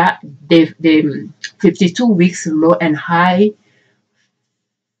those that the 52 weeks low and high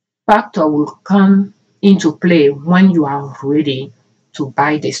factor will come into play when you are ready to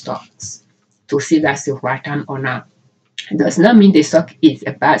buy the stocks, to see that's the right time or not. It does not mean the stock is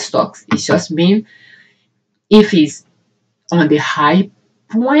a bad stock. It just means if it's on the high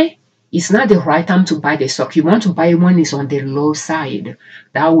point, it's not the right time to buy the stock. You want to buy when it's on the low side.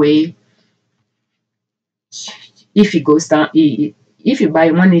 That way, if it goes down, if you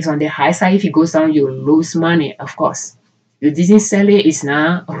buy when it's on the high side, if it goes down, you lose money, of course. You didn't sell it, it's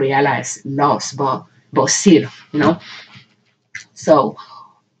not realized loss, but still, you know. So,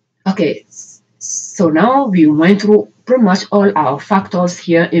 okay, so now we went through pretty much all our factors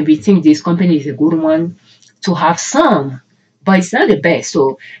here, and we think this company is a good one to have some, but it's not the best.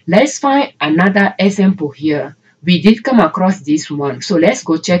 So let's find another example here. We did come across this one, so let's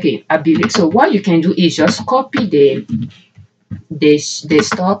go check it. I believe so. What you can do is just copy the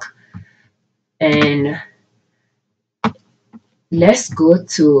stock, and let's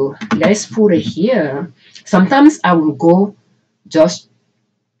put it here. Sometimes I will go just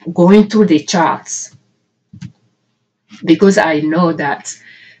going through the charts because I know that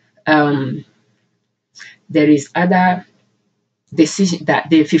there is other decision that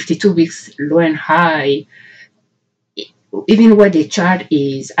the 52 weeks low and high, even where the chart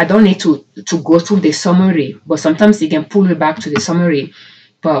is, I don't need to go through the summary, but sometimes you can pull it back to the summary.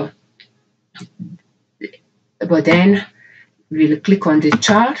 But then we'll click on the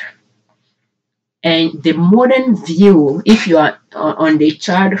chart, and the modern view, if you are on the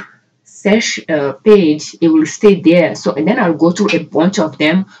chart page, it will stay there. So, and then I'll go through a bunch of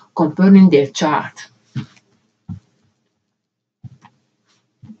them comparing their chart.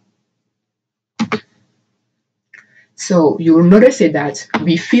 So you will notice that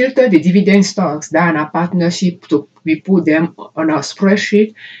we filter the dividend stocks that are in our partnership, we put them on our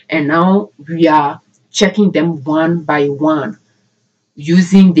spreadsheet, and now we are checking them one by one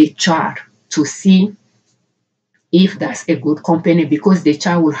using the chart to see if that's a good company, because the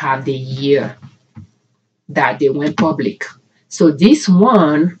chart will have the year that they went public. So this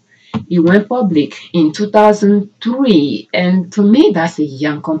one It went public in 2003, and to me, that's a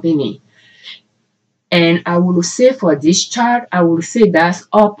young company. And I will say for this chart, I will say that's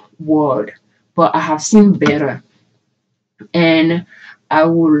upward, but I have seen better. And I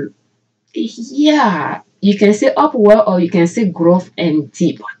will, yeah, you can say upward or you can say growth and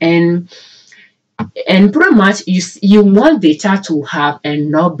deep. And pretty much you want the chart to have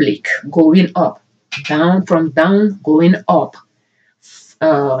an oblique going up, down from down going up,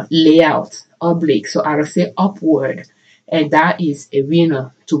 layout oblique. So I will say upward, and that is a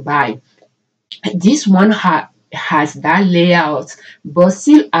winner to buy. This one has that layout, but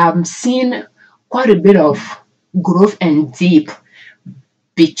still I'm seeing quite a bit of growth and deep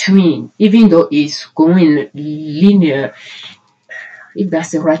between, even though it's going linear, if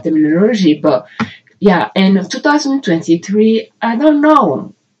that's the right terminology. But yeah, and 2023, I don't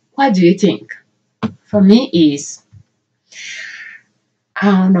know. What do you think? For me, is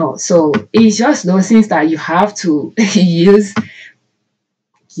I don't know. So it's just those things that you have to use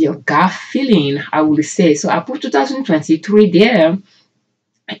your gut feeling, I would say. So I put 2023 there,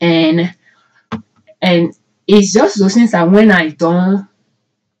 and and it's just those things that when I don't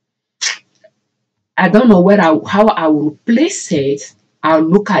know how I will place it, I'll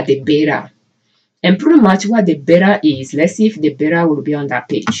look at the beta. And pretty much what the beta is, let's see if the beta will be on that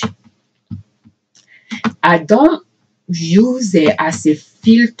page. I don't use it as a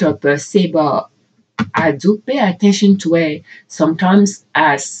filter per se, but I do pay attention to it sometimes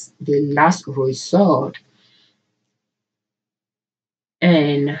as the last result.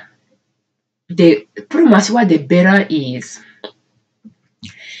 And pretty much what the beta is,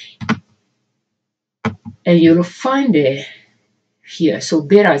 and you'll find it here. So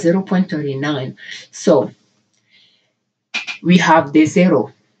beta 0.39. So we have the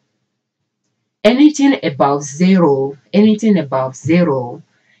 0. Anything above 0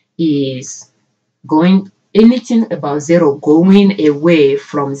 is going, anything above 0 going away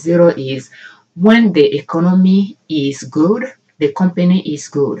from 0 is when the economy is good, the company is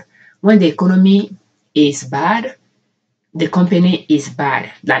good. When the economy is bad, the company is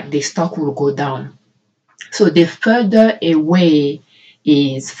bad, like the stock will go down. So the further away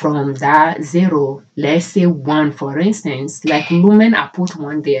is from that 0, let's say 1 for instance, like Lumen, I put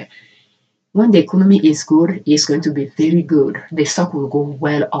 1 there. When the economy is good, it's going to be very good. The stock will go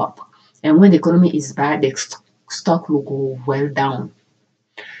well up. And when the economy is bad, the stock will go well down.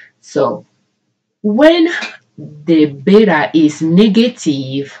 So when the beta is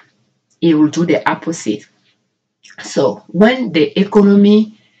negative, it will do the opposite. So when the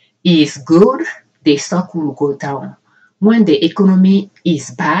economy is good, the stock will go down. When the economy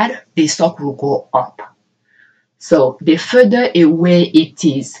is bad, the stock will go up. So the further away it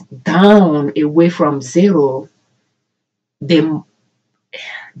is down away from 0, the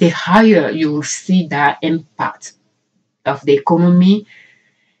higher you will see that impact of the economy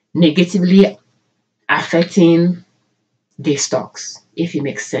negatively affecting the stocks, if it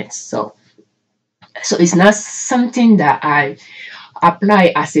makes sense. So it's not something that I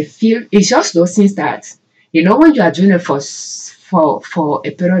apply as a field. It's just those things that, when you are doing it for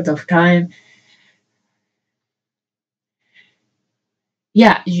a period of time,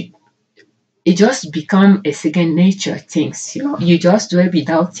 yeah, it just become a second nature things. You just do it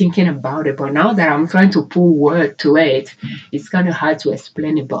without thinking about it. But now that I'm trying to put word to it, it's kind of hard to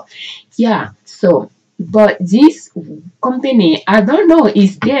explain it. But yeah, so but this company, I don't know,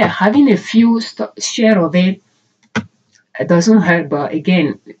 is there having a few share of it. It doesn't hurt, but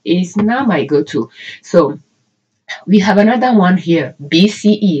again, it's not my go-to. So we have another one here,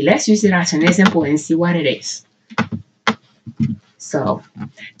 BCE. Let's use it as an example and see what it is. So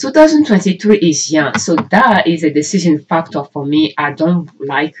 2023 is young, so that is a decision factor for me. I don't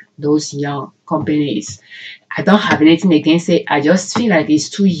like those young companies. I don't have anything against it. I just feel like it's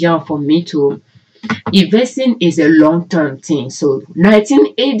too young for me to. Investing is a long-term thing. So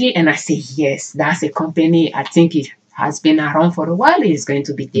 1980, and I say yes, that's a company. I think it has been around for a while. It's going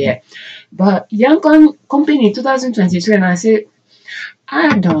to be there. But young company 2023, and I say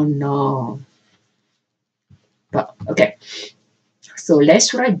I don't know. But okay. So let's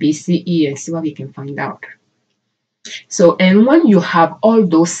try BCE and see what we can find out. So, and when you have all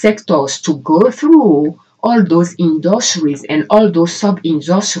those sectors to go through, all those industries and all those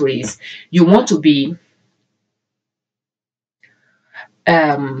sub-industries, you want to be,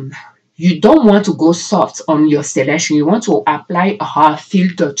 you don't want to go soft on your selection. You want to apply a hard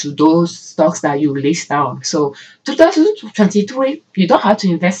filter to those stocks that you list down. So 2023, you don't have to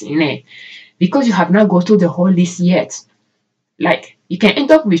invest in it because you have not gone through the whole list yet. Like you can end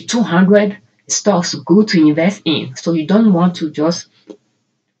up with 200 stocks good to invest in. So you don't want to just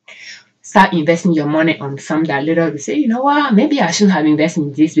start investing your money on some that later you say, you know what, maybe I shouldn't have invested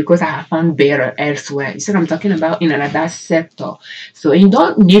in this because I have found better elsewhere. You see what I'm talking about, in another sector. So you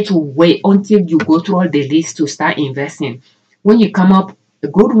don't need to wait until you go through all the list to start investing. When you come up a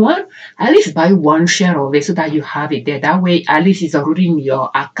good one, at least buy one share of it so that you have it there. That way, at least it's already in your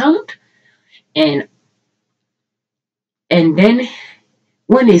account. And then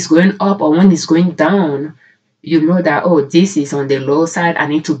when it's going up or when it's going down, you know that, oh, this is on the low side, I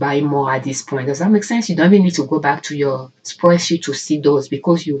need to buy more at this point. Does that make sense? You don't even need to go back to your spreadsheet to see those,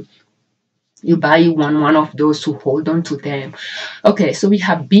 because you buy one of those to hold on to them. Okay, so we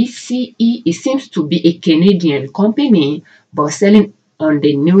have BCE. It seems to be a Canadian company, but selling on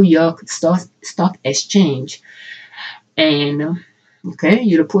the New York Stock Exchange. And okay,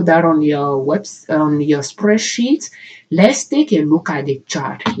 you put that on your on your spreadsheet. Let's take a look at the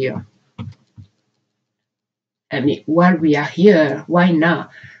chart here. I mean, while we are here, why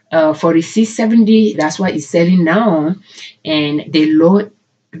not? For the 670, that's what it's selling now, and the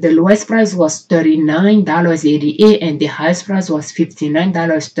lowest price was $39.88, and the highest price was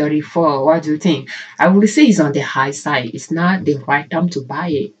 $59.34. What do you think? I would say it's on the high side. It's not the right time to buy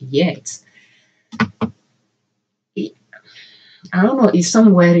it yet. I don't know, it's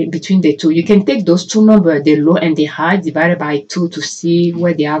somewhere in between the two. You can take those two numbers, the low and the high, divided by 2 to see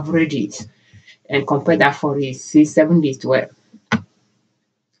where the average is, and compare that for the 670 as well.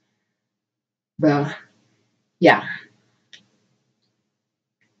 But yeah,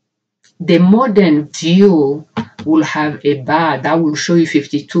 the modern view will have a bar that will show you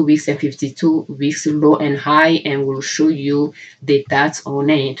 52 weeks and 52 weeks low and high, and will show you the dots on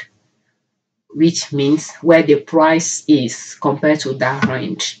it, which means where the price is compared to that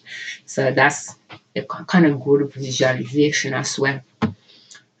range. So that's a kind of good visualization as well.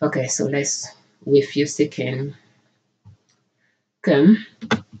 Okay, so let's wait a few seconds. Okay.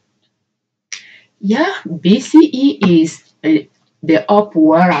 Yeah, BCE is the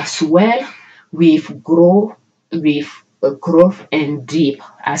upward as well, with growth and dip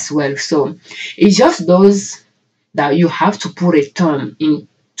as well. So it's just those that you have to put a term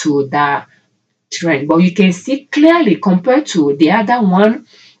into that trend. But you can see clearly compared to the other one,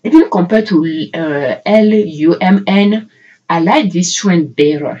 even compared to LUMN, I like this trend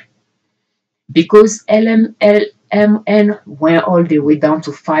better, because LMN went all the way down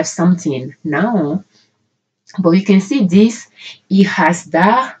to 5 something now. But you can see this, it has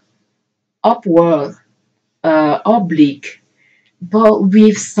that upward oblique, but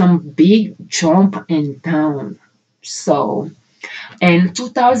with some big jump and down. So, and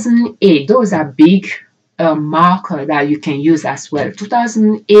 2008, those are big marker that you can use as well.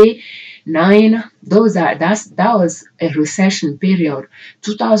 2008, 9, that was a recession period.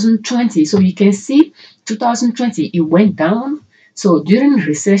 2020, so you can see 2020 it went down. So during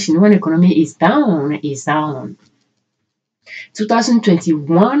recession, when economy is down, it's down.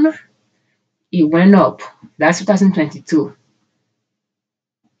 2021, it went up. That's 2022.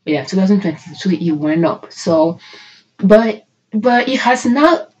 Yeah, 2022 it went up. So, but it has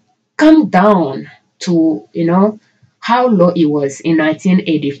not come down to, how low it was in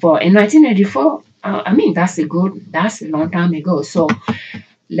 1984. In 1984, I mean, that's a long time ago. So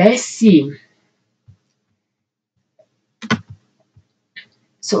let's see.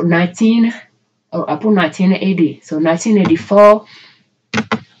 So I put 1980. So 1984.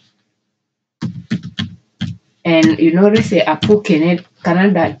 And you notice I put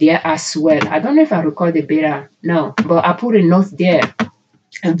Canada there as well. I don't know if I record the beta now, but I put a note there.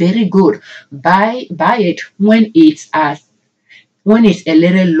 Very good. Buy it when it's a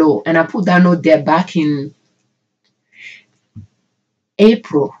little low. And I put that note there back in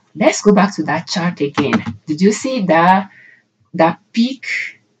April. Let's go back to that chart again. Did you see that peak?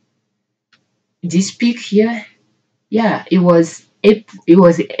 This peak here? Yeah, it was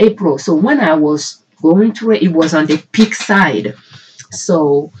April. So when I was going through it, it was on the peak side.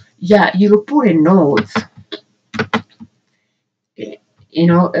 So yeah, you put a note,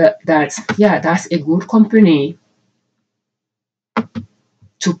 that's a good company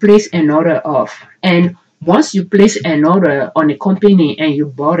to place an order of. And once you place an order on a company and you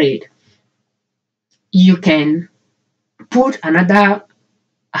bought it, you can put another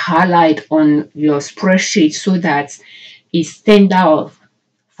highlight on your spreadsheet so that it stands out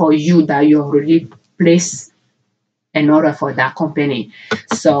for you that you already placed an order for that company.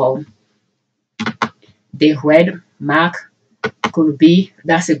 So the red mark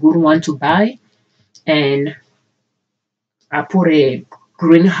that's a good one to buy, and I put a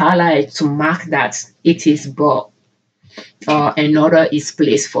green highlight to mark that it is bought, an order is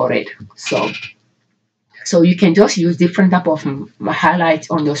placed for it. So So you can just use different type of highlights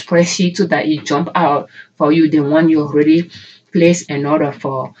on your spreadsheet so that it jump out for you the one you already placed an order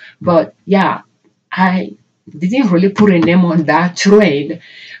for. But yeah, I didn't really put a name on that trade,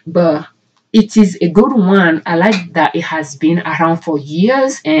 but it is a good one. I like that it has been around for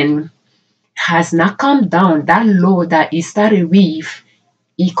years and has not come down. That low that it started with,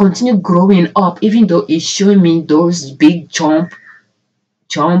 it continued growing up, even though it's showing me those big jump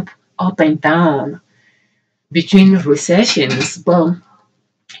up and down between recessions, but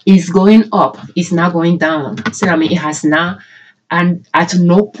it's going up, it's not going down. So I mean, it has not, and at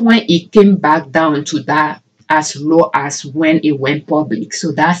no point it came back down to that as low as when it went public.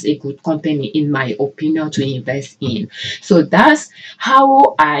 So that's a good company, in my opinion, to invest in. So that's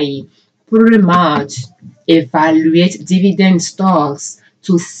how I pretty much evaluate dividend stocks,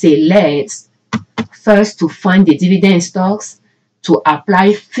 to select first, to find the dividend stocks, to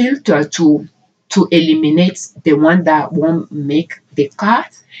apply filter to eliminate the one that won't make the cut,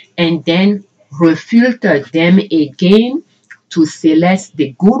 and then refilter them again to select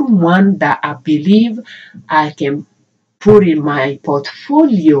the good one that I believe I can put in my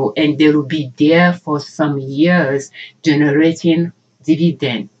portfolio, and they will be there for some years generating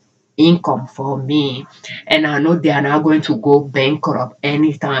dividend income for me. And I know they are not going to go bankrupt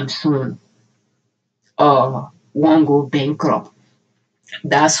anytime soon, or won't go bankrupt.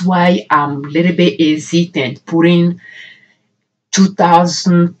 That's why I'm a little bit hesitant putting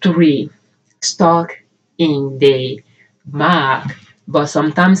 2003 stock in the mark, but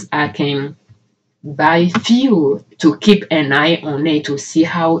sometimes I can buy few to keep an eye on it to see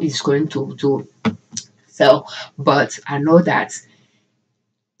how it's going to do. So, but I know that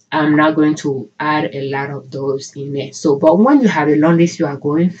I'm not going to add a lot of those in it. So, but when you have a long list you are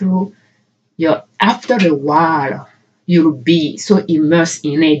going through, you're after a while you'll be so immersed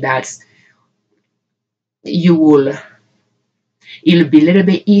in it that you will it'll be a little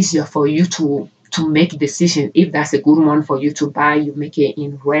bit easier for you to make a decision. If that's a good one for you to buy, you make it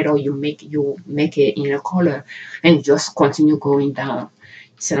in red, or you make it in a color, and just continue going down.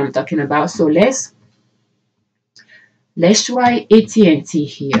 So I'm talking about. So let's try AT&T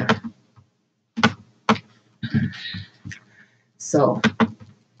here. So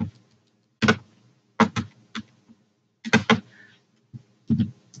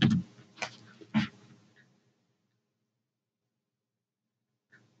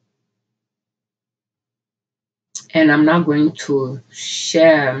and I'm not going to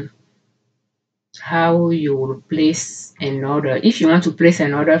share how you will place an order. If you want to place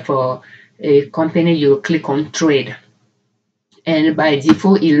an order for a company, you click on trade, and by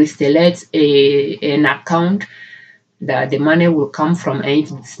default it will select an account that the money will come from, and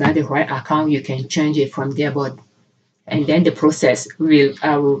if it's not the right account you can change it from there. But and then the process will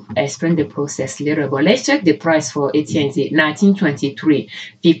I will explain the process later. But let's check the price for AT&T. 1923,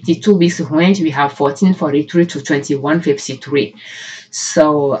 52 weeks range, we have 1443 to 2153.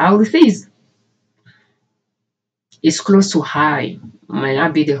 So I would say it's close to high. Might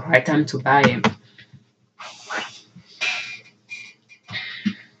not be the right time to buy it.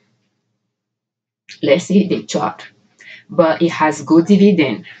 Let's see the chart. But it has good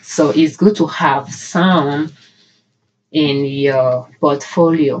dividend, so it's good to have some in your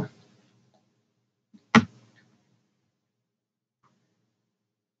portfolio.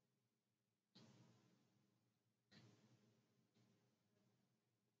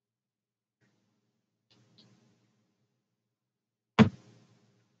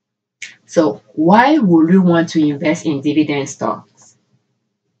 So why would you want to invest in dividend stocks?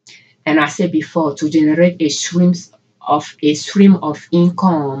 And I said before, to generate a stream of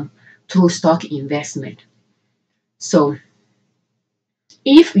income through stock investment. So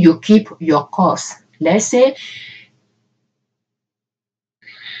if you keep your costs, let's say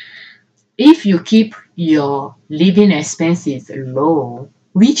if you keep your living expenses low,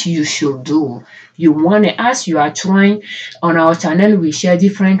 which you should do, you want to, as you are trying, on our channel we share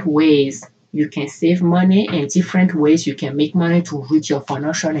different ways you can save money and different ways you can make money to reach your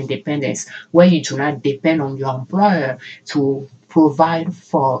financial independence, where you do not depend on your employer to provide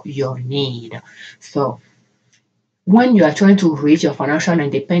for your need. So when you are trying to reach your financial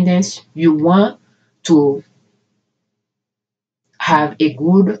independence, you want to have a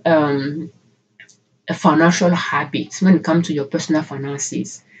good financial habits when it comes to your personal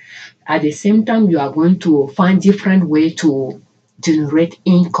finances. At the same time, you are going to find different way to generate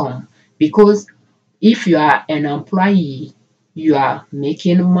income, because if you are an employee, you are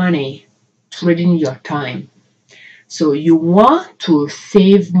making money trading your time. So you want to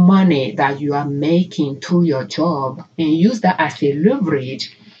save money that you are making through your job and use that as a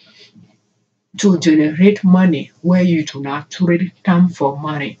leverage to generate money where you do not trade time for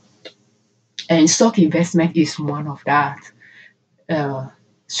money. And stock investment is one of that uh,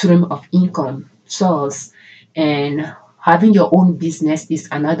 stream of income source. And having your own business is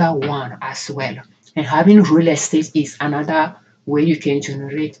another one as well. And having real estate is another way you can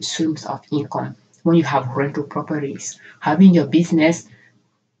generate streams of income when you have rental properties. Having your business,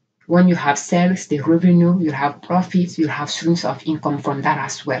 when you have sales, the revenue, you have profits, you have streams of income from that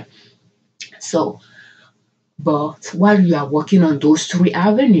as well. So, but while you are working on those three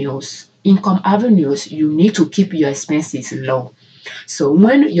avenues, income avenues, you need to keep your expenses low. So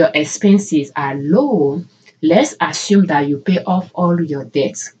when your expenses are low, let's assume that you pay off all your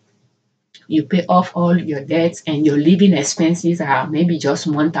debts. You pay off all your debts and your living expenses are maybe just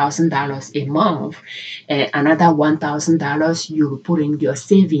 $1,000 a month. And another $1,000 you put in your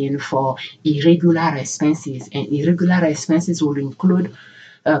saving for irregular expenses. And irregular expenses will include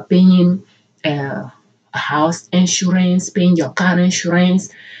paying house insurance, paying your car insurance,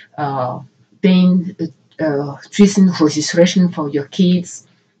 uh, paying tuition registration for your kids,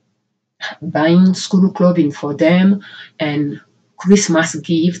 buying school clothing for them, and Christmas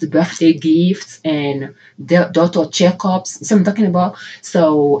gifts, birthday gifts, and daughter checkups. So I'm talking about.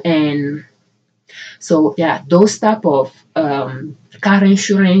 So yeah, those type of car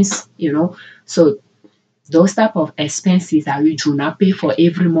insurance, so those type of expenses that you do not pay for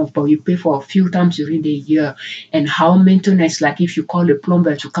every month, but you pay for a few times during the year. And how maintenance, like if you call a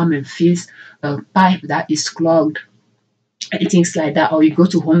plumber to come and fix a pipe that is clogged and things like that, or you go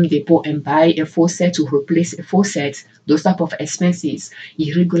to Home Depot and buy a faucet to replace a faucet, those type of expenses,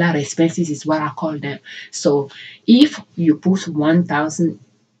 irregular expenses is what I call them. So if you put 1,000,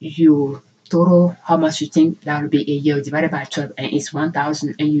 you total how much you think that will be a year divided by 12, and it's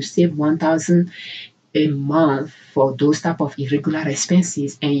 1,000, and you save 1,000 a month for those type of irregular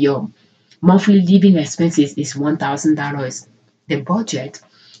expenses, and your monthly living expenses is $1,000, the budget.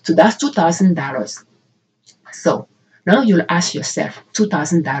 So that's $2,000. So now you'll ask yourself,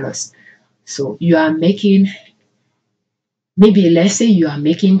 $2,000. So you are making, maybe let's say you are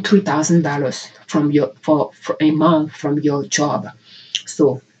making $3,000 from for a month from your job.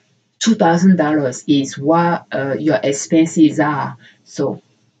 So $2,000 is what your expenses are. So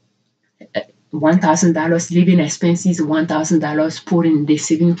 $1,000 living expenses, $1,000 put in the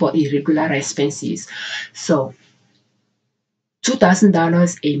saving for irregular expenses. So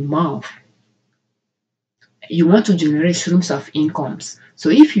 $2,000 a month. You want to generate streams of incomes. So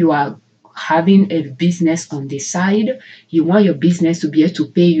if you are having a business on the side, you want your business to be able to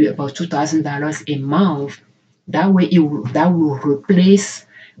pay you about $2,000 a month. That way, that will replace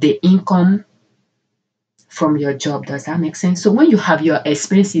the income from your job. Does that make sense? So when you have your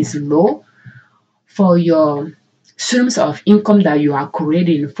expenses low, for your streams of income that you are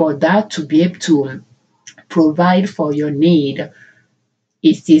creating, for that to be able to provide for your need,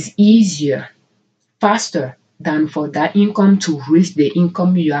 it is easier, faster than for that income to reach the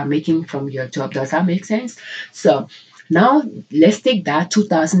income you are making from your job. Does that make sense? So now let's take that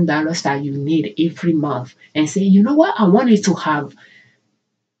 $2,000 that you need every month and say, you know what, I want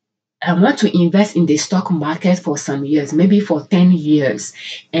to invest in the stock market for some years, maybe for 10 years,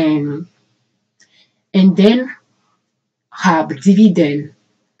 and then have dividend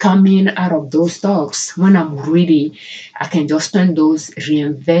coming out of those stocks. When I'm ready, I can just turn those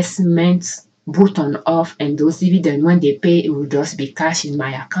reinvestments button off, and those dividends, when they pay, it will just be cash in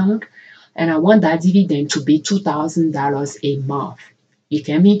my account. And I want that dividend to be $2,000 a month. It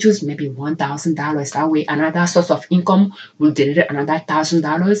can be just maybe $1,000. That way, another source of income will generate another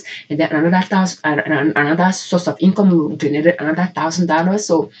 $1,000, and then another source of income will generate another $1,000.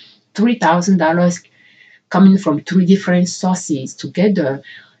 So $3,000 coming from three different sources together,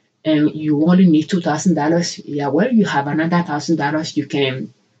 and you only need $2,000. Yeah, well, you have another $1,000 you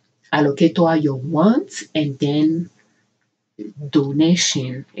can allocate to all your wants, and then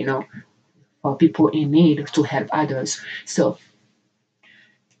donation, for people in need to help others. So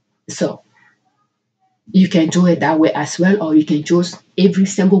you can do it that way as well, or you can choose every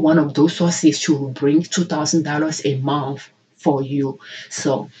single one of those sources to bring $2,000 a month for you.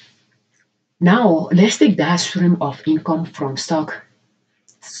 So now let's take that stream of income from stock.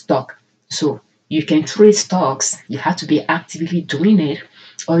 So you can trade stocks, you have to be actively doing it,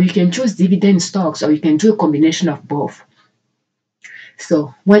 or you can choose dividend stocks, or you can do a combination of both.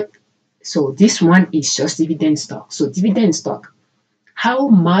 So this one is just dividend stock. So dividend stock, how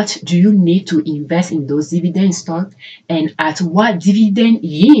much do you need to invest in those dividend stocks, and at what dividend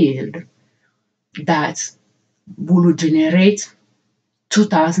yield that will generate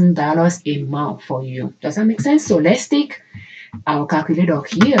 $2,000 a month for you? Does that make sense? So let's take our calculator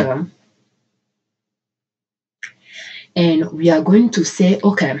here. And we are going to say,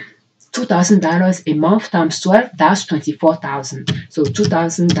 okay, $2,000 a month times 12, that's $24,000. So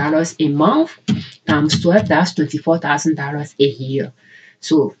 $2,000 a month times 12, that's $24,000 a year.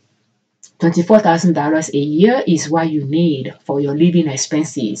 So $24,000 a year is what you need for your living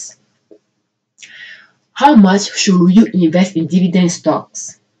expenses. How much should you invest in dividend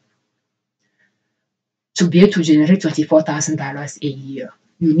stocks to be able to generate $24,000 a year?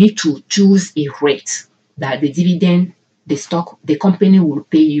 You need to choose a rate that the dividend, the company will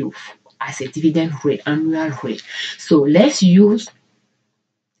pay you as a dividend rate, annual rate. So let's use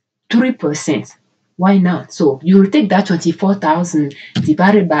 3%. Why not? So you will take that 24,000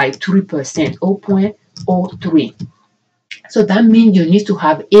 divided by 3%, 0.03. So that means you need to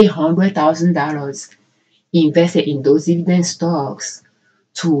have $800,000 invested in those dividend stocks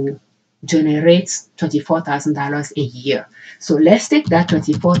to generate $24,000 a year. So let's take that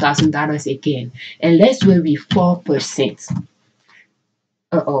 $24,000 again and let's do it with 4%.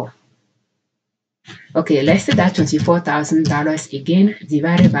 Okay, let's say that $24,000 again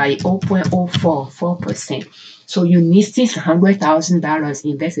divided by 0.044%. So you need $600,000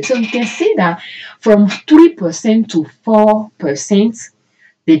 invested. So you can see that from 3% to 4%,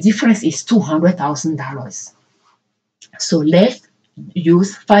 the difference is $200,000. So let's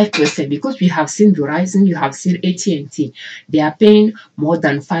use 5% because we have seen Verizon, you have seen AT&T. They are paying more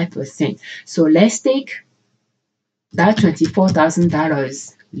than 5%. So let's take that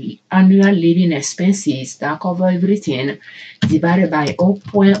 $24,000 annual living expenses that cover everything divided by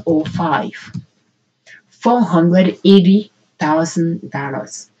 0.05,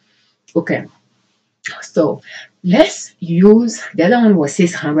 $480,000. Okay, so let's use the other one was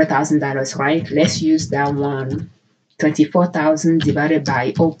 $600,000, right? Let's use that one. 24,000 divided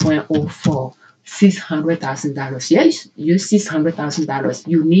by 0.04, $600,000. Yes, use $600,000.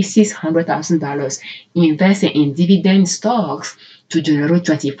 You need $600,000 invested in dividend stocks to generate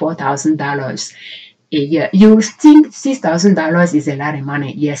 $24,000 a year. You think $6,000 is a lot of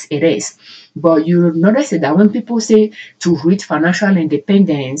money. Yes, it is. But you notice that when people say to reach financial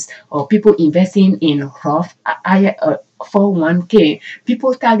independence or people investing in Roth 401k,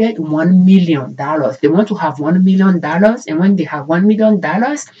 people target $1 million. They want to have $1 million, and when they have $1 million,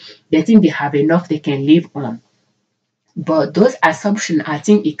 they think they have enough they can live on. But those assumptions, I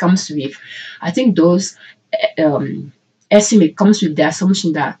think those estimate comes with the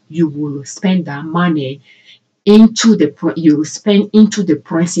assumption that you will spend that money into the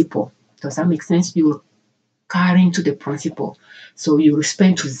principal. Does that make sense? You will carry into the principal, so you will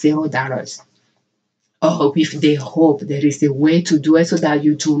spend to $0. With the hope there is a way to do it so that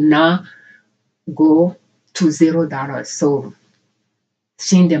you do not go to $0. So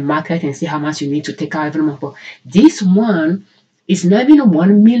seeing the market and see how much you need to take out every month. But this one is not even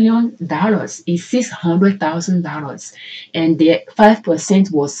 $1 million, it's $600,000. And the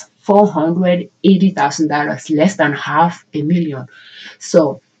 5% was $480,000, less than half a million.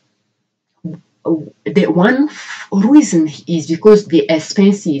 So the one reason is because the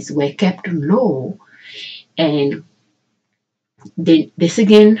expenses were kept low, and the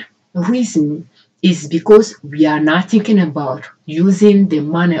second reason is because we are not thinking about using the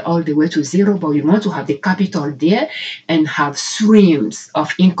money all the way to $0, but we want to have the capital there and have streams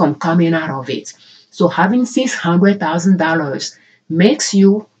of income coming out of it. So having $600,000 makes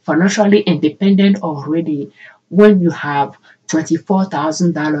you financially independent already when you have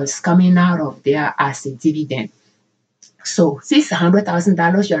 $24,000 coming out of there as a dividend. So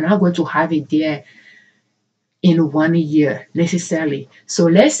 $600,000, you're not going to have it there in 1 year necessarily. So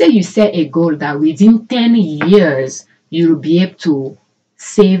let's say you set a goal that within 10 years, you'll be able to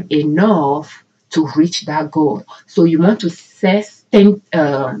save enough to reach that goal. So you want to set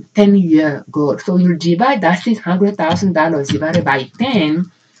 10-year goal. So you divide that $600,000 divided by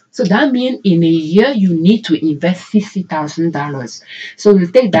 10. So that means in a year, you need to invest $60,000. So you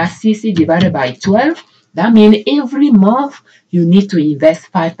take that 60 divided by 12. That means every month, you need to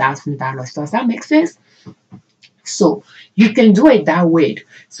invest $5,000. Does that make sense? So you can do it that way.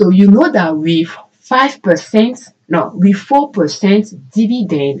 So you know that with 4%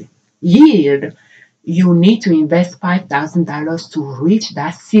 dividend yield, you need to invest $5,000 to reach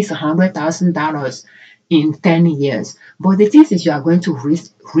that $600,000 in 10 years. But the thing is, you are going to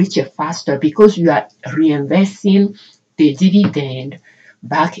reach it faster because you are reinvesting the dividend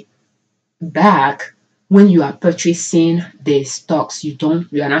back when you are purchasing the stocks. You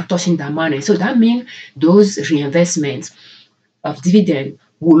are not touching that money. So that means those reinvestments of dividend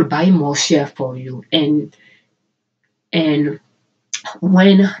will buy more share for you. And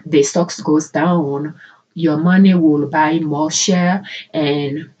when the stocks goes down, your money will buy more share.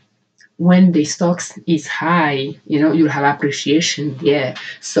 And when the stocks is high, you'll have appreciation there.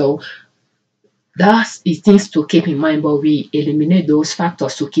 So that's the things to keep in mind, but we eliminate those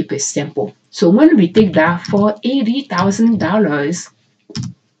factors to keep it simple. So when we take that for $80,000,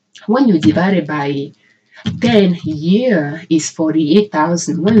 when you divide it by 10 year is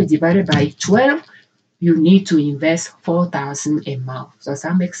 48,000. When you divide it by 12, you need to invest 4,000 a month. Does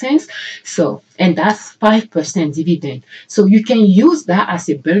that make sense? So, and that's 5% dividend. So you can use that as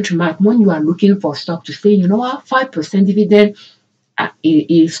a benchmark when you are looking for stock to say, you know what, 5% dividend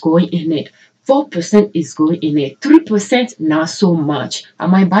is going in it. 4% is going in it. 3% not so much. I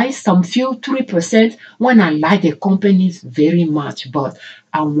might buy some few 3% when I like the companies very much, but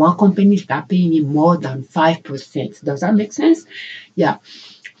I want companies that pay me more than 5%. Does that make sense? Yeah.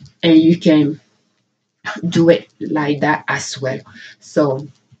 And you can do it like that as well. So,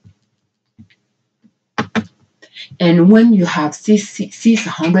 and when you have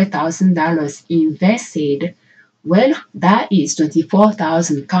 $600,000 invested, well, that is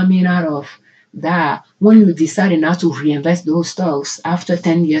 24,000 coming out of that. When you decide not to reinvest those stocks after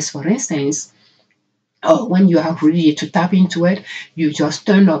 10 years, for instance, or when you are ready to tap into it, you just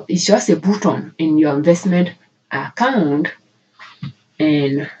turn up. It's just a button in your investment account.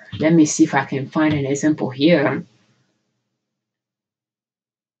 And let me see if I can find an example here.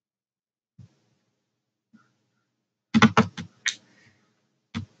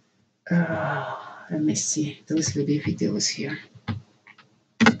 Let me see those little videos here.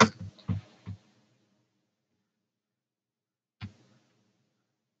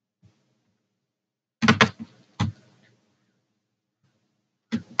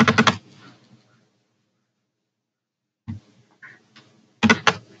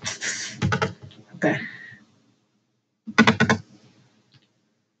 Okay.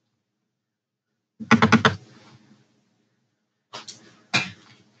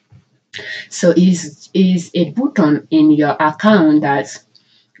 So is a button in your account that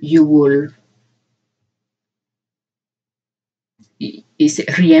you will is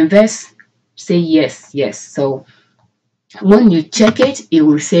reinvest, say yes. So when you check it, it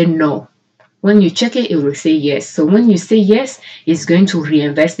will say no. When you check it, it will say yes. So when you say yes, it's going to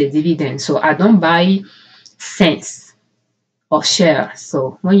reinvest the dividend. So I don't buy cents of share.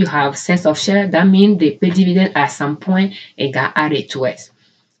 So when you have cents of share, that means they pay dividend at some point, it got added to it.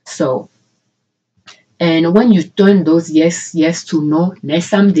 So, and when you turn those yes to no,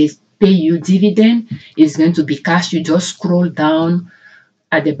 next time they pay you dividend, it's going to be cash. You just scroll down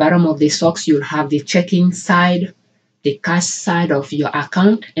at the bottom of the stocks, you'll have the checking side, the cash side of your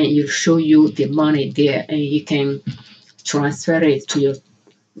account, and it'll show you the money there, and you can transfer it to your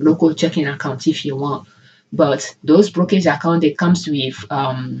local checking account if you want. But those brokerage account, it comes with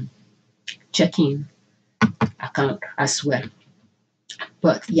checking account as well.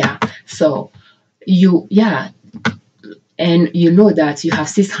 But yeah, so and you know that you have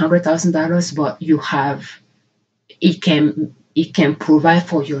 $600,000, but you have it can provide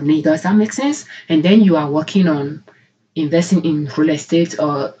for your need. Does that make sense? And then you are working on investing in real estate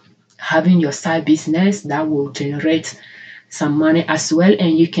or having your side business that will generate some money as well.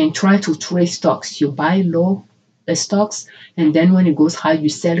 And you can try to trade stocks. You buy low stocks, and then when it goes high, you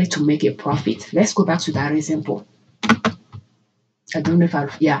sell it to make a profit. Let's go back to that example. I don't know if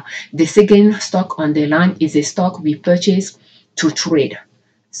the second stock on the line is a stock we purchased to trade.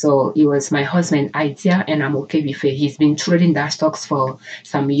 So it was my husband's idea, and I'm okay with it. He's been trading that stocks for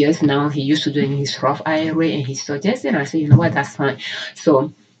some years now. He used to do in his Roth IRA, and he suggested, and I said, you know what, that's fine.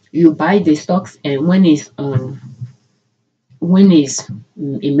 So you buy the stocks, and when it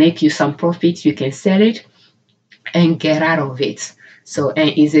make you some profit, you can sell it and get out of it. So, and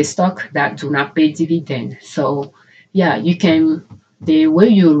it's a stock that do not pay dividend. So yeah, you can, the way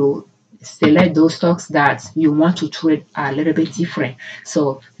you select those stocks that you want to trade are a little bit different.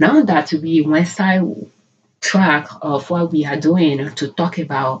 So now that we went side track of what we are doing to talk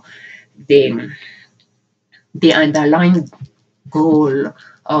about the underlying goal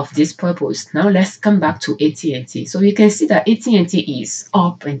of this purpose, now let's come back to AT&T. So you can see that AT&T is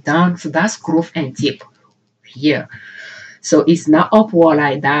up and down. So that's growth and dip here. So it's not upward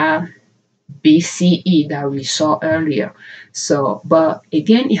like that BCE that we saw earlier. So, but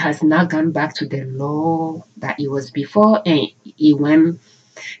again, it has not gone back to the low that it was before, and it went.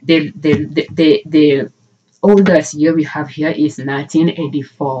 The oldest year we have here is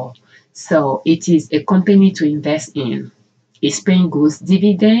 1984. So it is a company to invest in. It's paying good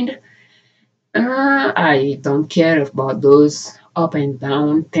dividend. I don't care about those up and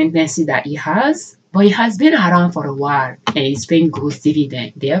down tendency that it has, but it has been around for a while and it's paying good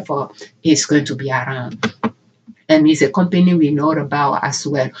dividend. Therefore, it's going to be around. and it's a company we know about as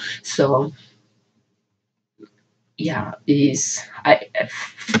well. So yeah, is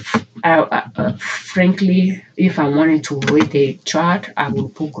frankly, if I wanted to rate a chart, I will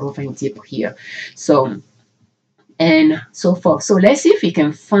put growth and dip here. So and so forth. So let's see if we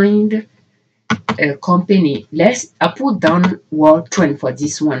can find a company. I put down world trend for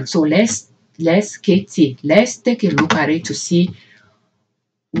this one. So let's KT. Let's take a look at it to see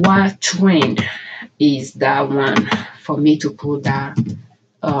what trend is that one for me to put that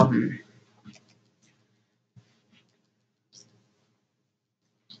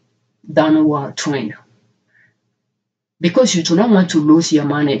downward trend, because you do not want to lose your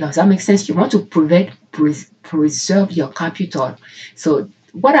money. Does that make sense? You want to preserve your capital. So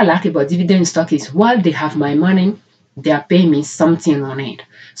what I like about dividend stock is while they have my money, they are paying me something on it.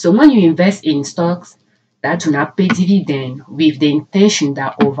 So when you invest in stocks that do not pay dividend with the intention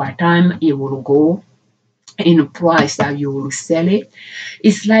that over time it will go in a price that you will sell it,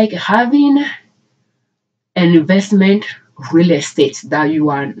 it's like having an investment real estate that you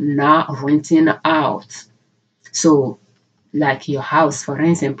are now renting out. So like your house, for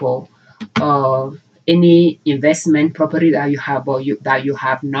example, any investment property that you have or that you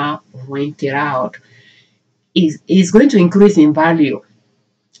have now rented out is going to increase in value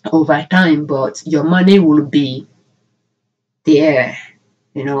over time, but your money will be there,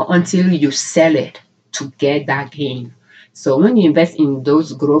 until you sell it to get that gain. So when you invest in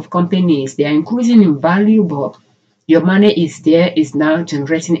those growth companies, they are increasing in value, but your money is there, is now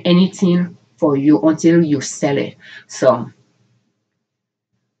generating anything for you until you sell it. So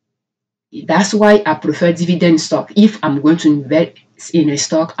that's why I prefer dividend stock. If I'm going to invest in a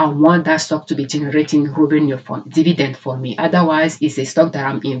stock, I want that stock to be generating revenue for dividend for me. Otherwise, it's a stock that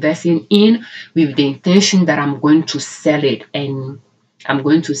I'm investing in with the intention that I'm going to sell it, and I'm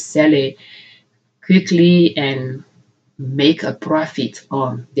going to sell it quickly and make a profit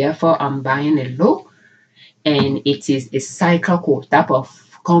on. Therefore, I'm buying a low, and it is a cyclical type of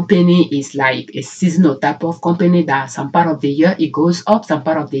company. Is like a seasonal type of company that some part of the year it goes up, some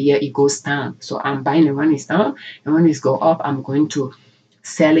part of the year it goes down. So I'm buying it when it's down, and when it's go up, I'm going to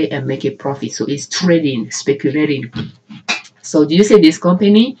sell it and make a profit. So it's trading, speculating. So do you see this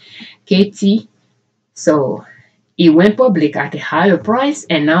company, KT? So it went public at a higher price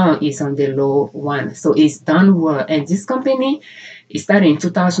and now it's on the low one. So it's downward. And this company, it started in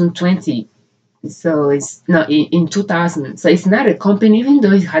 2020. So it's not in 2000. So it's not a company, even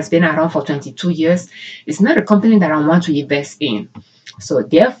though it has been around for 22 years, it's not a company that I want to invest in. So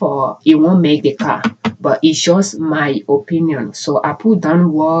therefore, it won't make the car, but it's just my opinion. So I put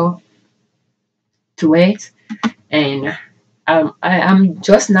downward to it, and I'm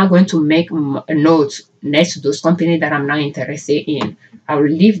just now going to make a note next to those companies that I'm not interested in. I will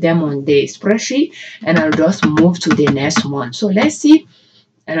leave them on the spreadsheet and I'll just move to the next one. So let's see.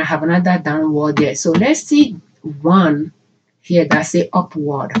 And I have another downward there. So let's see one here that say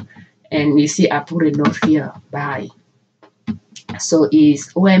upward. And you see I put a note here, buy. So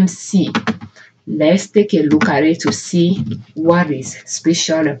it's OMC. Let's take a look at it to see what is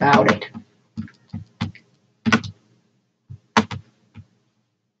special about it.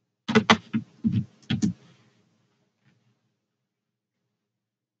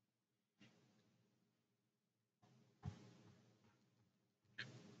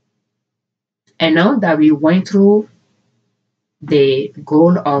 And now that we went through the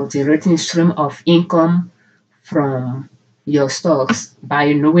goal of generating stream of income from your stocks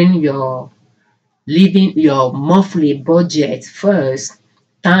by knowing your living your monthly budget first,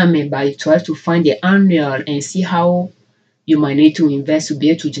 time it by 12 to find the annual and see how you might need to invest to be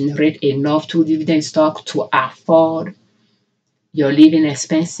able to generate enough to dividend stock to afford your living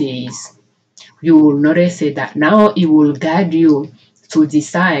expenses. You will notice that now it will guide you to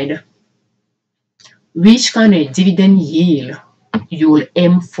decide which kind of dividend yield you will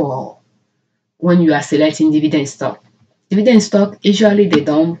aim for when you are selecting dividend stock. Dividend stock, usually they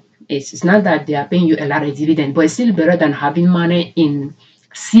don't, it's not that they are paying you a lot of dividend, but it's still better than having money in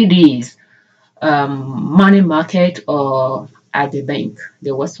CDs, money market, or at the bank.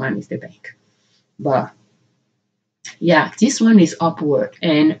 The worst one is the bank. But yeah, this one is upward.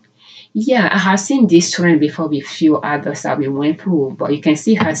 And yeah, I have seen this trend before with few others that we went through, but you can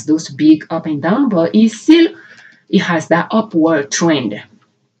see it has those big up and down, but it has that upward trend.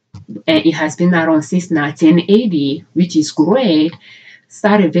 And it has been around since 1980, which is great.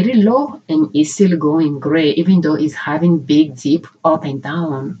 Started very low and is still going great, even though it's having big dip up and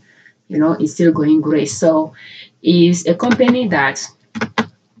down. It's still going great. So it's a company that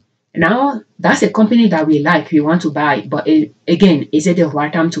now that's a company that we like, we want to buy, but again, is it the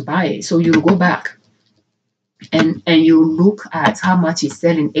right time to buy it? So you go back and you look at how much is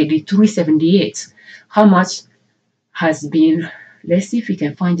selling, 83.78. How much has been, let's see if we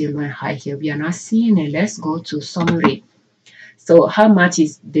can find the low and high here. We are not seeing it. Let's go to summary. So how much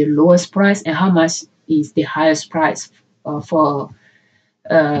is the lowest price and how much is the highest price for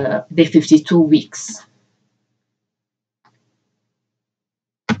the 52 weeks?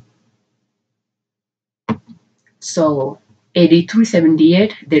 So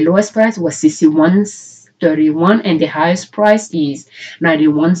 83.78, the lowest price was 61.31 and the highest price is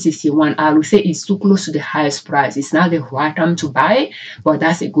 91.61. I would say it's too close to the highest price. It's not the right time to buy, but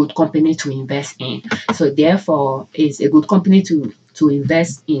that's a good company to invest in. So therefore, it's a good company to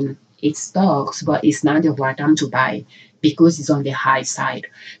invest in its stocks, but it's not the right time to buy because it's on the high side.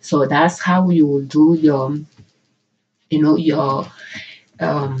 So that's how you will do your, your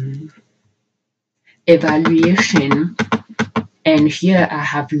um, evaluation. And here I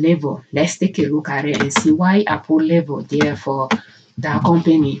have level. Let's take a look at it and see why I put level there for that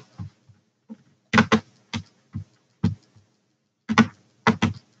company.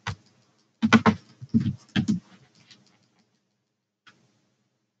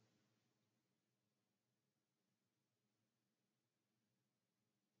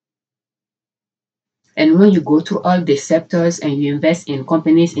 And when you go through all the sectors and you invest in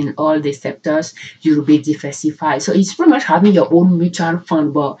companies in all the sectors, you'll be diversified. So it's pretty much having your own mutual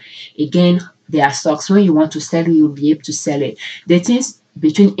fund. But again, there are stocks. When you want to sell it, you'll be able to sell it. The things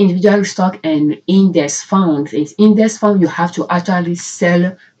between individual stock and index fund is index fund, you have to actually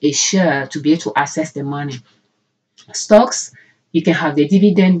sell a share to be able to access the money. Stocks, you can have the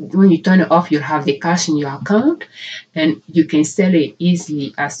dividend. When you turn it off, you'll have the cash in your account and you can sell it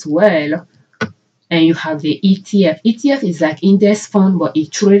easily as well. And you have the ETF. ETF is like index fund, but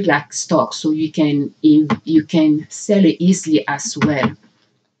it trades like stock, so you can sell it easily as well.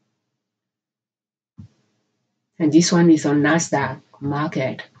 And this one is on Nasdaq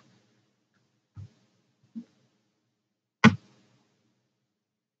market.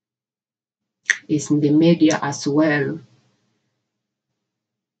 It's in the media as well.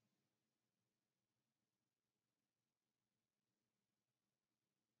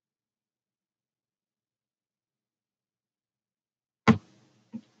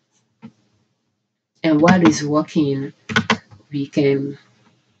 And while it's working, we can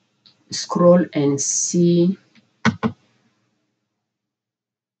scroll and see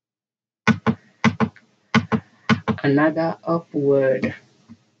another upward.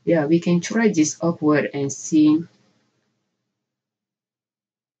 Yeah, we can try this upward and see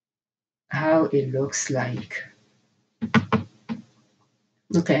how it looks like.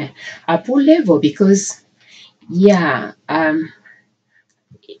 Okay, I put level because yeah,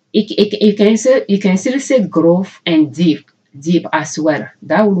 you can still say growth and deep as well.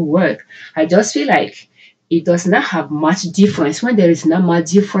 That will work. I just feel like it does not have much difference. When there is not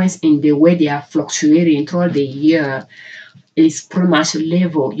much difference in the way they are fluctuating throughout the year, it's pretty much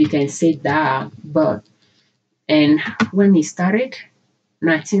level. You can say that. But and when it started,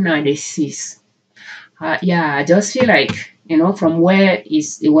 1996. Yeah, I just feel like from where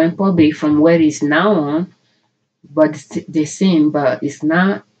it went public, from where it's now, but it's the same. But it's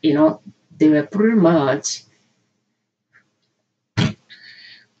not. They were pretty much,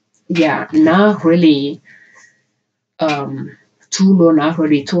 yeah, not really too low, not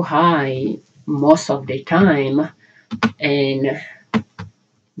really too high most of the time. And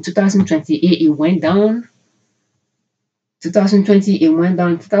 2028 it went down. 2020 it went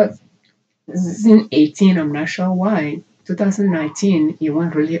down. 2018 I'm not sure why. 2019 it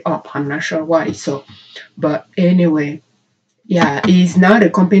went really up. I'm not sure why. So, but anyway, yeah, it's not a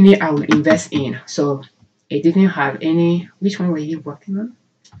company I will invest in. So it didn't have any. Which one were you working on?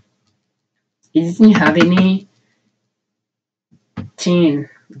 It didn't have any thing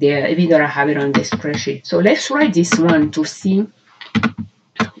there, even though I have it on the spreadsheet. So let's try this one to see.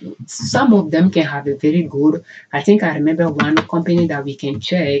 Some of them can have a very good. I think I remember one company that we can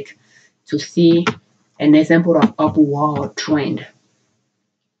check to see an example of upward trend.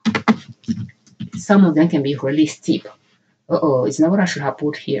 Some of them can be really steep. Oh, it's not what I should have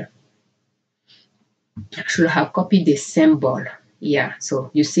put here. I should have copied the symbol. Yeah, so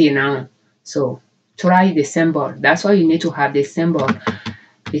you see now. So try the symbol. That's why you need to have the symbol,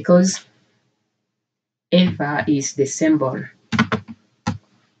 because EVA is the symbol.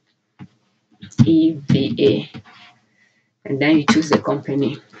 EVA. And then you choose the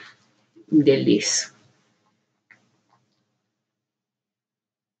company in the list.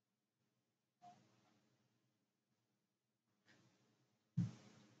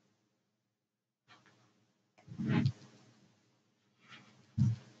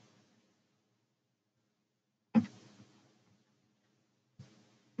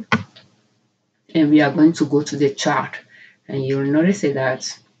 and we are going to go to the chart, and you'll notice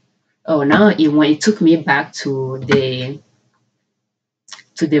that, oh, now it took me back to the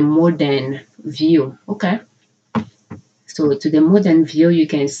modern view. Okay, so to the modern view, you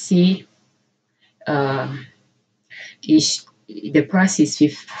can see um, the price is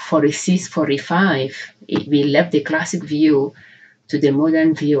 46.45. We left the classic view to the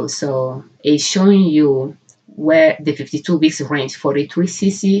modern view, so it's showing you where the 52 weeks range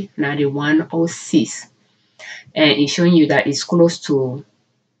 43cc 9106, and it's showing you that it's close to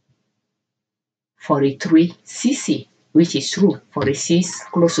 43cc, which is true. 46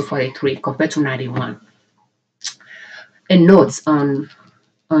 close to 43 compared to 91. And notes on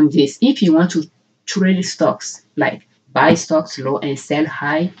this, if you want to trade stocks, like buy stocks low and sell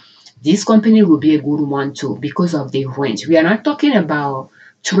high, this company will be a good one too because of the range. We are not talking about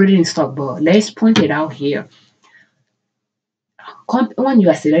trading stock, but let's point it out here. When you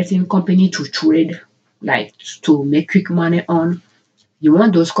are selecting company to trade, like to make quick money on, you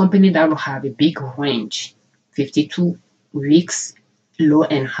want those companies that will have a big range, 52 weeks low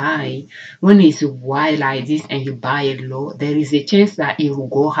and high. When it's wide like this and you buy it low, there is a chance that it will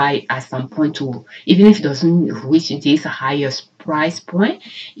go high at some point too. Even if it doesn't reach this highest price point,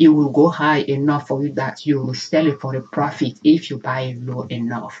 it will go high enough for you that you will sell it for a profit if you buy it low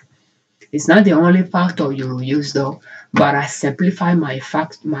enough. It's not the only factor you will use though, but I simplify my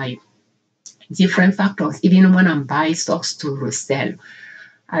different factors. Even when I'm buying stocks to resell,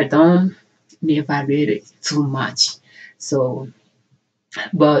 I don't evaluate it too much. So,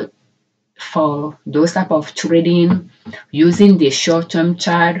 but for those type of trading, using the short-term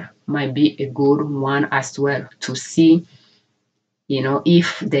chart might be a good one as well to see,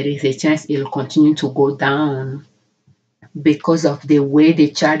 if there is a chance it will continue to go down because of the way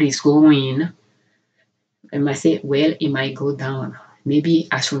the chart is going. I might say, well, it might go down. Maybe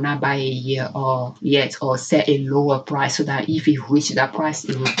I should not buy a year or yet, or set a lower price so that if it reaches that price,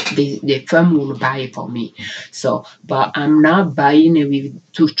 the firm will buy it for me. So, but I'm not buying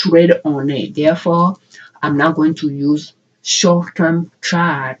it to trade on it. Therefore, I'm not going to use short-term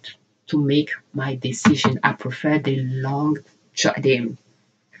chart to make my decision. I prefer the long chart, the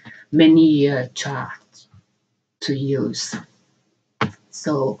many-year chart to use.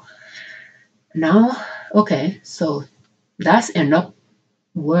 So now, okay, so that's enough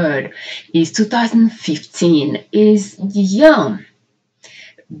word. Is 2015 is young,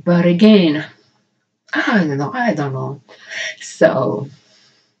 but again, I don't know. So,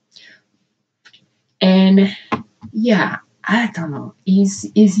 and yeah, I don't know.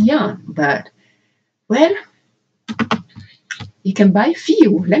 Is young, but well, you can buy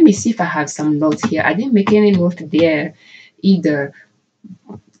few. Let me see if I have some notes here. I didn't make any note there either,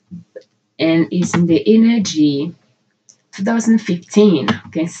 and it's in the energy 2015.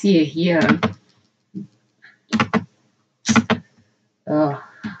 You can see it here.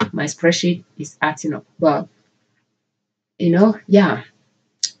 My spreadsheet is acting up, but yeah.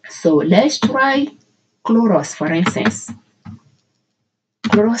 So let's try Chloros, for instance.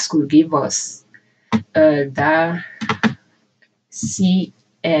 Chloros could give us the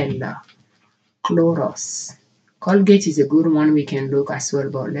CL. Chloros. Colgate is a good one we can look as well,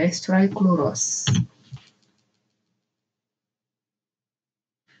 but let's try Chloros.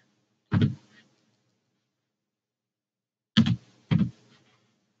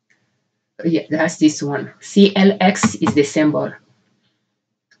 Yeah, that's this one. CLX is the symbol.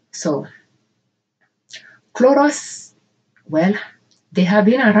 So Chloros, well, they have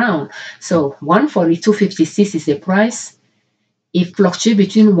been around. So 142.56 is the price. It fluctuates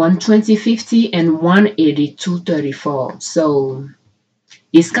between 120.50 and 182.34. So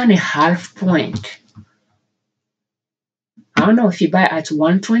it's kind of half point. I don't know if you buy at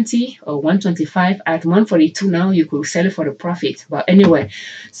 120 or 125. At 142 now, you could sell it for a profit. But anyway,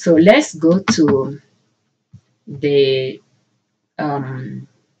 so let's go to the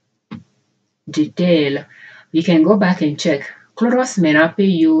detail. You can go back and check. Chloros may not pay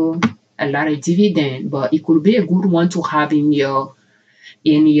you a lot of dividend, but it could be a good one to have in your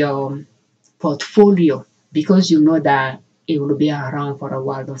portfolio because you know that it will be around for a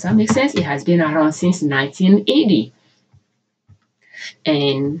while. Does that make sense? It has been around since 1980.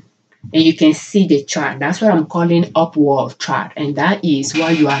 And you can see the chart. That's what I'm calling upward chart, and that is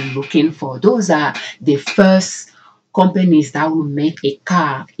what you are looking for. Those are the first companies that will make a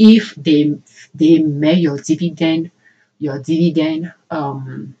car if they make your dividend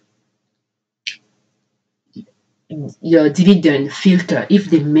filter. If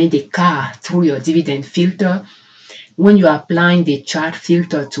they made a car through your dividend filter, when you are applying the chart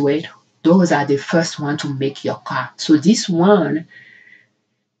filter to it, those are the first one to make your car. So this one,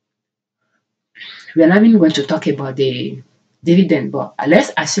 we're not even going to talk about the dividend, but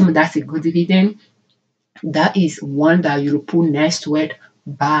let's assume that's a good dividend. That is one that you put next to it,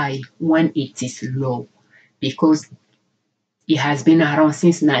 buy when it is low, because it has been around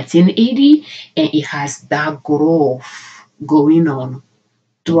since 1980 and it has that growth going on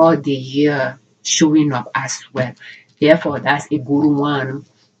throughout the year showing up as well. Therefore, that's a good one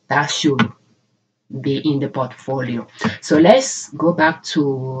that should be in the portfolio. So let's go back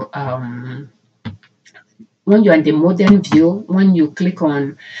to when you're in the modern view, when you click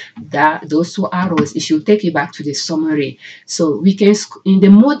on that those two arrows, it should take you back to the summary. So we can, in the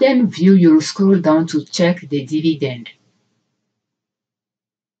modern view, you'll scroll down to check the dividend.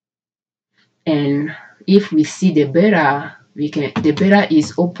 And if we see the beta, the beta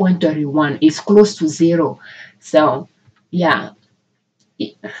is 0.31. It's close to zero. So yeah,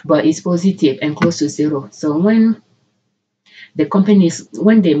 but it's positive and close to zero. So when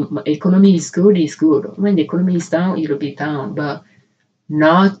when the economy is good, it's good. When the economy is down, it'll be down, but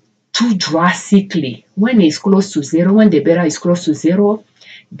not too drastically. When it's close to zero, when the beta is close to zero,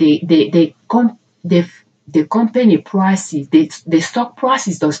 the company prices, the stock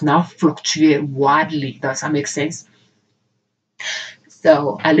prices does not fluctuate wildly. Does that make sense?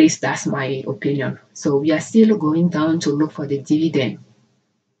 So at least that's my opinion. So we are still going down to look for the dividend.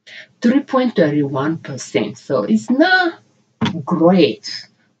 3.31%. So it's not great.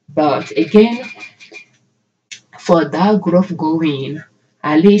 But again, for that growth going,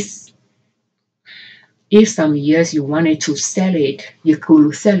 at least if some years you wanted to sell it, you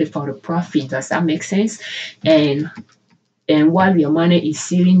could sell it for a profit. Does that make sense? And while your money is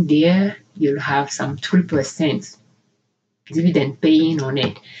sitting there, you'll have some 3% dividend paying on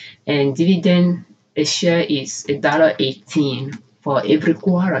it. And dividend a share is $1.18 for every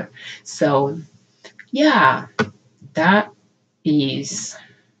quarter. So yeah, that is,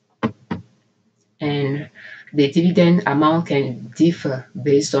 and the dividend amount can differ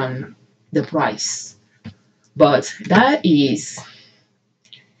based on the price. But that is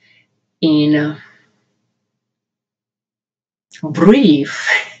in brief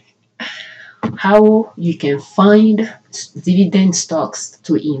how you can find dividend stocks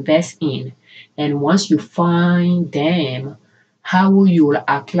to invest in. And once you find them, how you will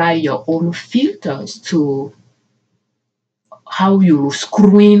apply your own filters to how you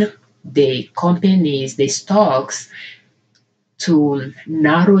screen the companies, the stocks, to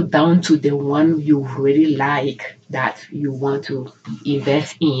narrow down to the one you really like that you want to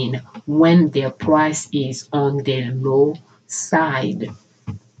invest in when their price is on the low side.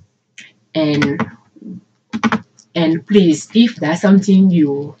 And and please, if that's something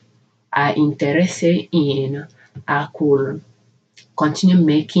you are interested in, I could continue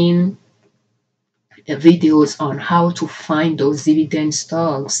making videos on how to find those dividend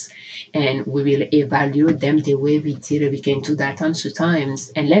stocks, and we will evaluate them the way we did. We can do that time to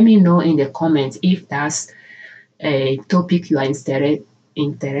times, and let me know in the comments if that's a topic you are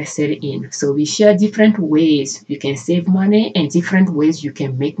interested in. So we share different ways you can save money and different ways you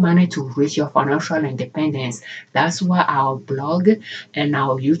can make money to reach your financial independence. That's what our blog and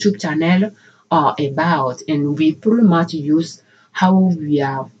our YouTube channel are about, and we pretty much use how we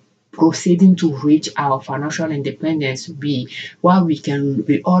are proceeding to reach our financial independence. We all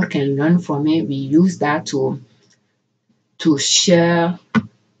can learn from it. We use that to share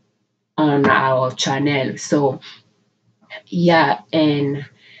on our channel. So yeah, and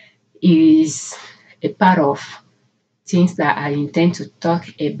is a part of things that I intend to talk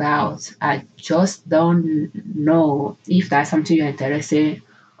about. I just don't know if that's something you're interested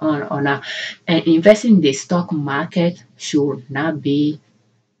on or not. And investing in the stock market should not be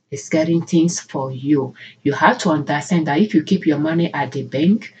scaring things for you. You have to understand that if you keep your money at the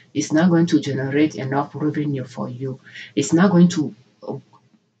bank, it's not going to generate enough revenue for you. It's not going to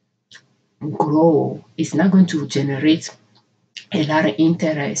grow. It's not going to generate a lot of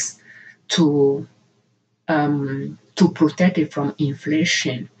interest to protect it from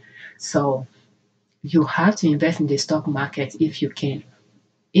inflation. So you have to invest in the stock market if you can.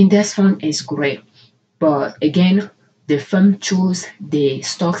 Index fund is great, but again, the firm choose the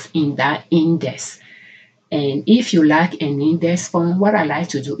stocks in that index. And if you like an index fund, what I like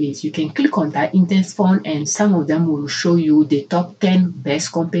to do is you can click on that index fund and some of them will show you the top 10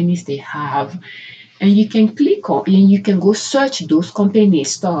 best companies they have. And you can click on and you can go search those company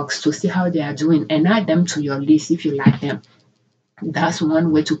stocks to see how they are doing and add them to your list if you like them. That's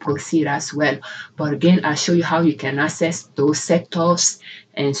one way to proceed as well. But again, I'll show you how you can access those sectors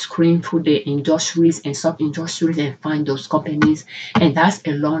and screen through the industries and sub-industries and find those companies. And that's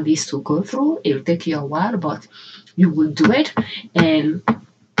a long list to go through. It'll take you a while, but you will do it. And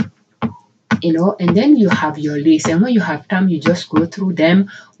and then you have your list. And when you have time, you just go through them.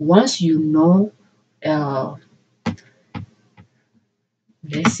 Once you know,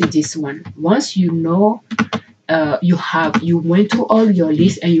 let's see this one. Once you know, you went through all your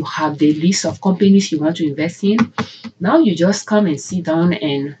list and you have the list of companies you want to invest in. Now you just come and sit down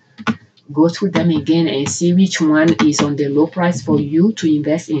and go through them again and see which one is on the low price for you to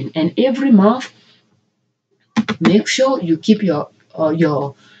invest in. And every month, make sure you keep your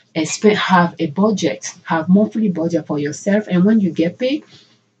expense, have a budget, have monthly budget for yourself. And when you get paid,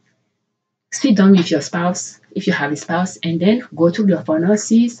 sit down with your spouse, if you have a spouse, and then go through your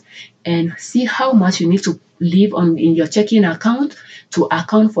finances and see how much you need to leave on in your checking account to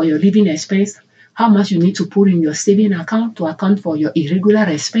account for your living expense, how much you need to put in your saving account to account for your irregular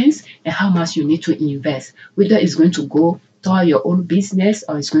expense, and how much you need to invest, whether it's going to go toward your own business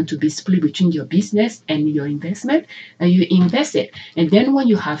or it's going to be split between your business and your investment, and you invest it. And then when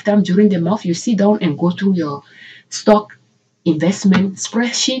you have time during the month, you sit down and go through your stock investment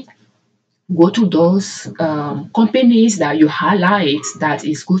spreadsheet, go to those companies that you highlight that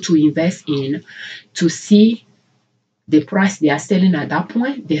is good to invest in to see the price they are selling at that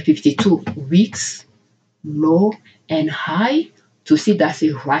point, the 52 weeks low and high, to see that's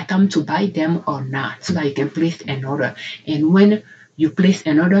the right time to buy them or not, so that you can place an order. And when you place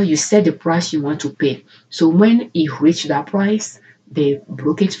an order, you set the price you want to pay. So when it reaches that price, the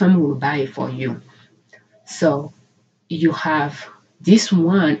brokerage firm will buy it for you. So you have this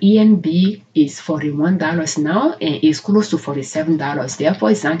one, ENB, is $41 now and is close to $47.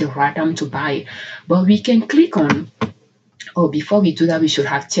 Therefore, it's not the right time to buy. But we can click on, before we do that, we should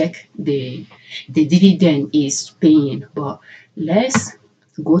have checked the dividend is paying. But let's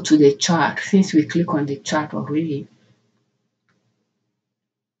go to the chart since we click on the chart already.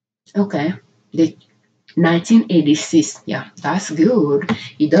 Okay, the 1986, yeah, that's good.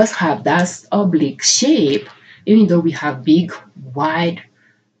 It does have that oblique shape, even though we have big, wide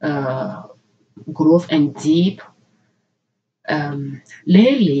growth and deep.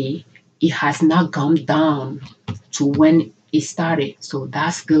 Lately, it has not gone down to when it started, so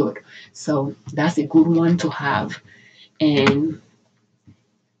that's good. So that's a good one to have.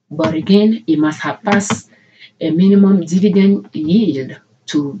 But again, it must have passed a minimum dividend yield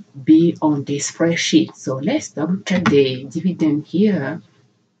to be on the spreadsheet. So let's double check the dividend here,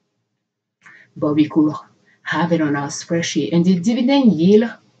 but we could have it on our spreadsheet. And the dividend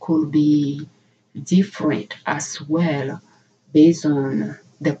yield could be different as well based on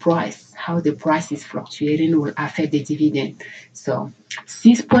the price. How the price is fluctuating will affect the dividend. So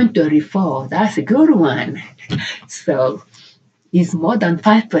 6.34, that's a good one. So it's more than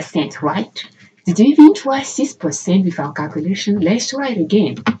 5%, right? Did you even try 6% with our calculation? Let's try it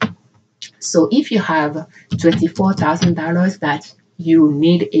again. So if you have $24,000 that you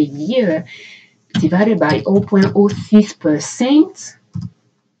need a year, divided by 0.06%,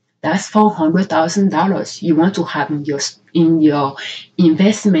 that's $400,000 you want to have in your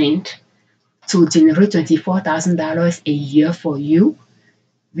investment to generate $24,000 a year for you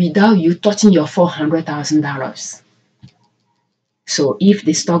without you touching your $400,000. So if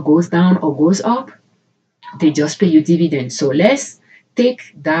the stock goes down or goes up, they just pay you dividends. So let's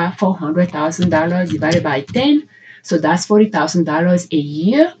take that $400,000 divided by 10. So that's $40,000 a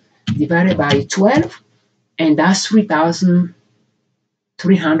year divided by 12. And that's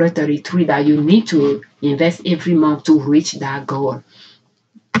 3,333 that you need to invest every month to reach that goal.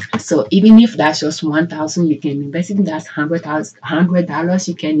 So even if that's just 1,000 you can invest in, that's $100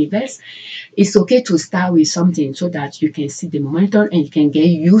 you can invest. It's okay to start with something so that you can see the momentum and you can get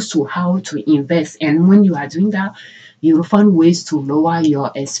used to how to invest. And when you are doing that, you'll find ways to lower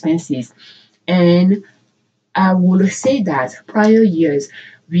your expenses. And I will say that prior years,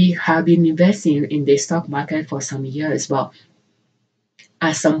 we have been investing in the stock market for some years, but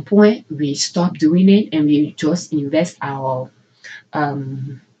at some point we stopped doing it and we just invest our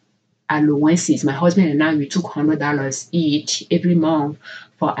allowances. My husband and I, we took $100 each every month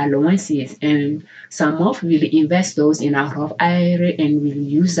for allowances, and some month we'll invest those in our Roth IRA and we'll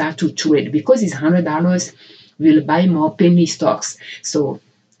use that to trade. Because it's $100, we'll buy more penny stocks. So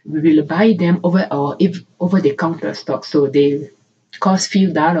we will buy them over the counter stocks, so they cost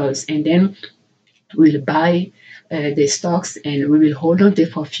few dollars, and then we'll buy the stocks and we will hold on to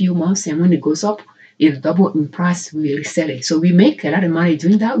it for a few months, and when it goes up, if double in price, we will sell it. So we make a lot of money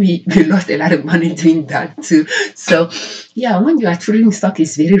doing that. We lost a lot of money doing that too. So yeah, when you are trading stock,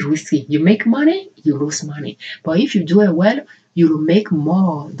 it's very risky. You make money, you lose money. But if you do it well, you will make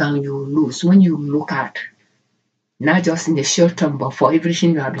more than you lose when you look at not just in the short term, but for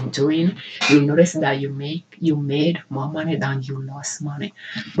everything you have been doing, you'll notice that you made more money than you lost money.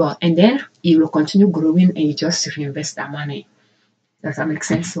 And then you will continue growing and you just reinvest that money. Does that make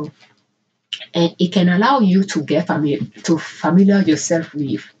sense? So, and it can allow you to get familiar yourself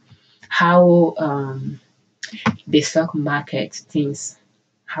with how the stock market things,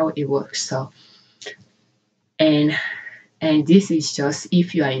 how it works. So, and this is just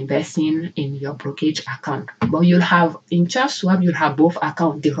if you are investing in your brokerage account. But you'll have in Charles Schwab, you'll have both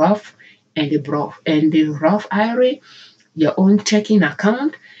accounts, the Roth and the Broth. And the Roth IRA, your own checking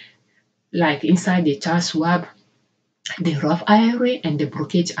account, like inside the Charles Schwab, the Roth IRA and the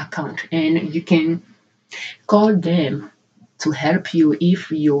brokerage account. And you can call them to help you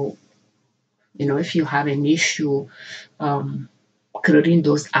if if you have an issue creating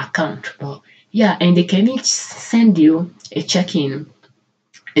those accounts. But yeah, and they can each send you a checkbook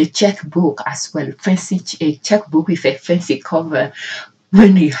as well, a checkbook with a fancy cover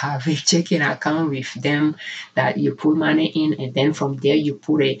when you have a checking account with them that you put money in, and then from there you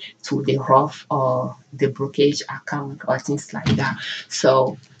put it to the Roth or the brokerage account or things like that.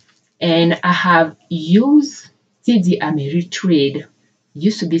 So, and I have used TD Ameritrade,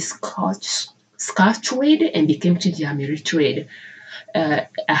 used to be Scottrade and became TD Ameritrade. I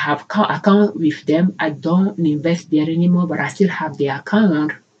have account with them. I don't invest there anymore, but I still have the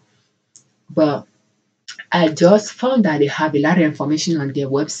account. But I just found that they have a lot of information on their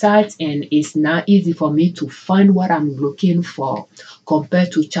website, and it's not easy for me to find what I'm looking for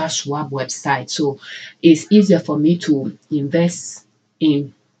compared to Charles Schwab website. So it's easier for me to invest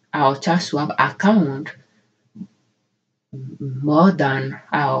in our Charles Schwab account more than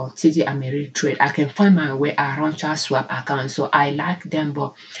our TD Ameritrade. I can find my way around Charles Schwab account, so I like them,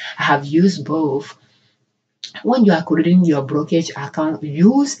 but I have used both. When you are creating your brokerage account,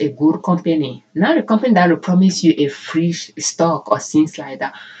 use a good company, not a company that will promise you a free stock or things like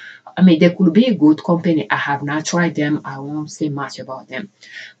that. I mean, they could be a good company. I have not tried them. I won't say much about them.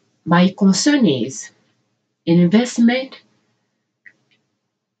 My concern is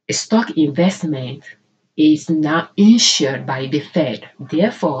stock investment is not insured by the Fed.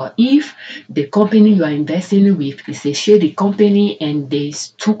 Therefore, if the company you are investing with is a shady company and they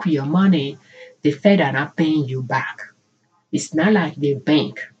took your money, the Fed are not paying you back. It's not like the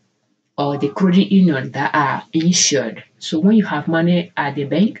bank or the credit union that are insured. So when you have money at the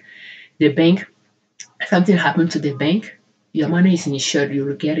bank, something happened to the bank, your money is insured, you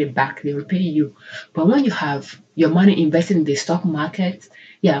will get it back, they will pay you. But when you have your money invested in the stock market,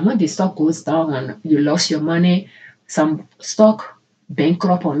 yeah, when the stock goes down, you lost your money, some stock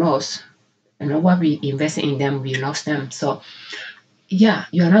bankrupt on us, what we invested in them, we lost them. So yeah,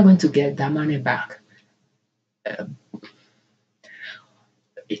 you're not going to get that money back.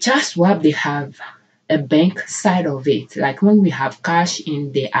 Just what they have a bank side of it. Like when we have cash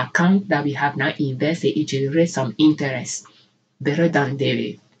in the account that we have now invested, it generates some interest better than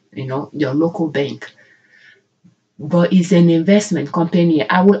your local bank. But it's an investment company.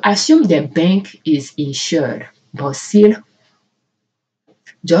 I will assume the bank is insured, but still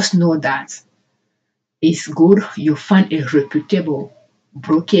just know that it's good you find a reputable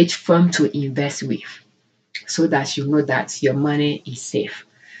brokerage firm to invest with so that you know that your money is safe.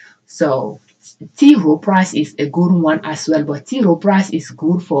 So T. Rowe Price is a good one as well, but T. Rowe Price is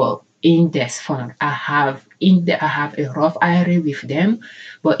good for index fund. I have a Roth IRA with them,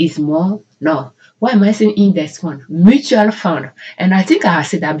 but it's more no. Why am I saying index fund? Mutual fund. And I think I have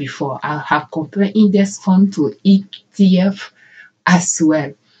said that before. I have compared index fund to ETF as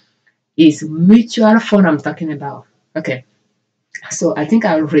well. It's mutual fund I'm talking about. Okay. So I think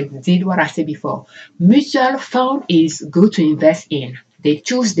I already did what I said before. Mutual fund is good to invest in. They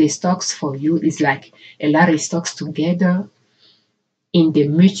choose the stocks for you. It's like a lot of stocks together in the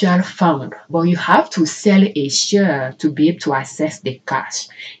mutual fund. But you have to sell a share to be able to access the cash.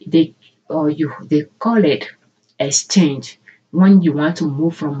 They call it exchange. When you want to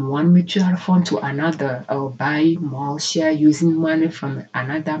move from one mutual fund to another or buy more share using money from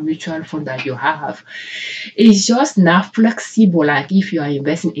another mutual fund that you have, it's just not flexible like if you are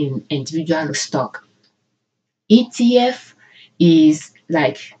investing in individual stock. ETF is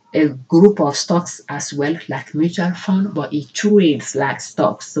like a group of stocks as well, like mutual fund, but it trades like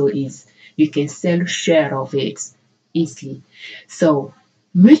stocks, so you can sell share of it easily. So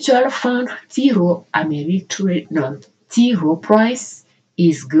mutual fund, T. Rowe Price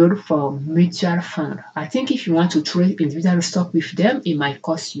is good for mutual fund. I think if you want to trade individual stock with them, it might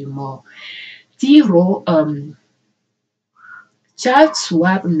cost you more. T. Rowe Charles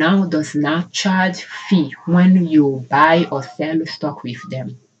Schwab now does not charge fee when you buy or sell stock with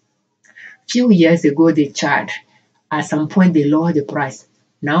them. Few years ago they charged. at some point they lower the price.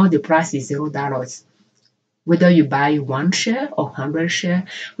 Now the price is $0. Whether you buy one share or 100 share,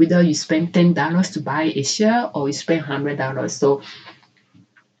 whether you spend $10 to buy a share or you spend $100. So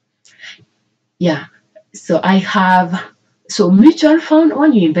yeah, so mutual fund,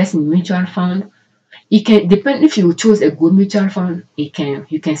 when you invest in mutual fund, it can depend. If you choose a good mutual fund, you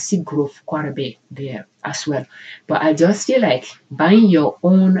can see growth quite a bit there as well. But I just feel like buying your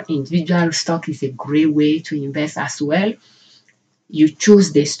own individual stock is a great way to invest as well. You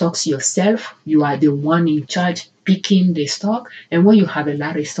choose the stocks yourself. You are the one in charge picking the stock. And when you have a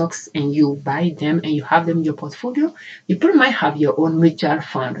lot of stocks and you buy them and you have them in your portfolio, you pretty much have your own mutual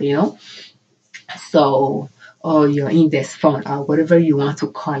fund, so, or your index fund or whatever you want to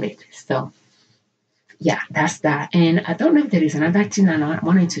call it. So yeah, that's that. And I don't know if there is another thing I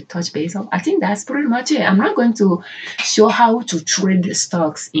wanted to touch base on. I think that's pretty much it. I'm not going to show how to trade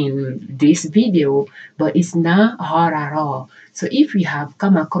stocks in this video, but it's not hard at all. So if you have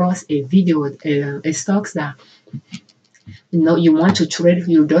come across a video, a stocks that you want to trade,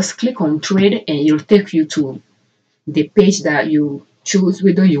 you just click on trade and it'll take you to the page that you choose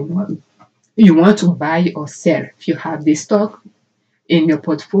whether you want to buy or sell. If you have the stock in your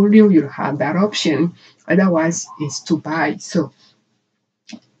portfolio, you have that option. Otherwise, it's to buy. So,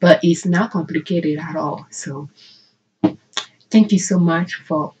 but it's not complicated at all. So, thank you so much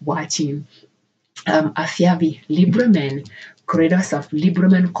for watching. Afiavi Liberman, creators of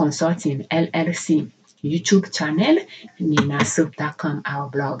Liberman Consulting L.L.C. YouTube channel, ninasoup.com, our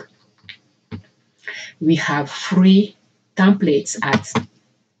blog. We have free templates at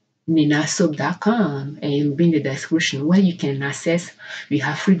ninasoup.com, and it will be in the description where you can access. We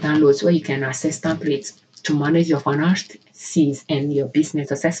have free downloads where you can access templates to manage your finances and your business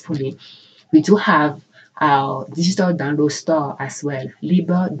successfully. We do have our digital download store as well,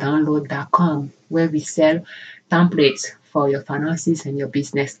 liberdownload.com, where we sell templates for your finances and your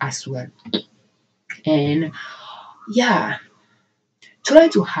business as well. And yeah,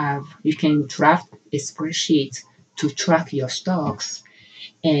 you can draft a spreadsheet to track your stocks,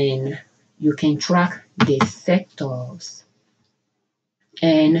 and you can track the sectors,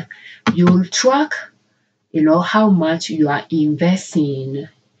 and you'll track how much you are investing.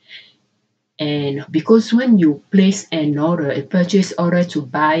 And because when you place a purchase order to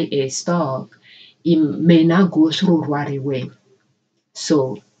buy a stock, it may not go through right away.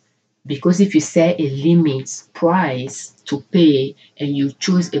 So because if you set a limit price to pay and you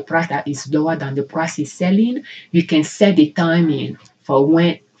choose a price that is lower than the price is selling, you can set the timing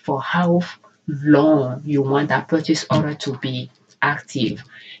for how long you want that purchase order to be active.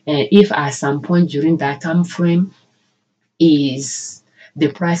 And if at some point during that time frame is the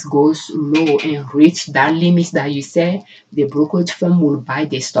price goes low and reach that limit that you set, the brokerage firm will buy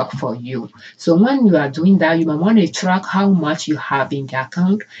the stock for you. So when you are doing that, you might want to track how much you have in the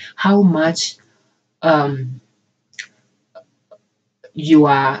account, how much you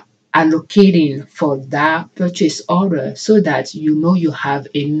are allocating for that purchase order, so that you have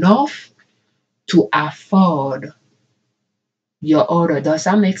enough to afford your order. Does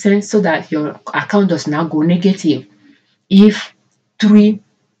that make sense? So that your account does not go negative if 3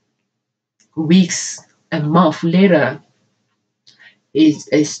 weeks, a month later,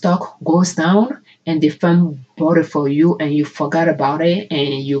 a stock goes down and the firm bought it for you and you forgot about it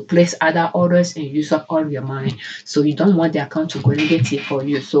and you place other orders and use up all your money. So you don't want the account to go negative for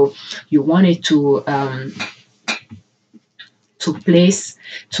you. So you want it to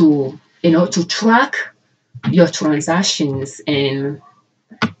track your transactions and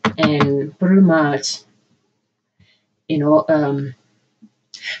pretty much know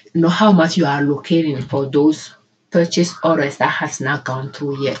how much you are allocating for those purchase orders that has not gone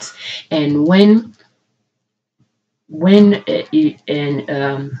through yet. And when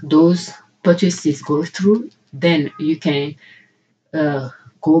those purchases go through, then you can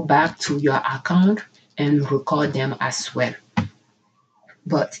go back to your account and record them as well.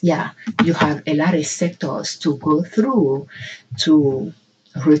 But yeah, you have a lot of sectors to go through to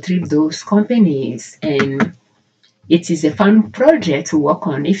retrieve those companies, and it is a fun project to work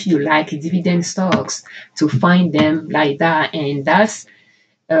on if you like dividend stocks, to find them like that. And that's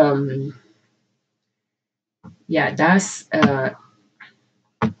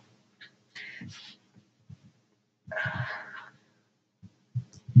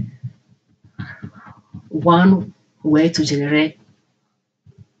one way to generate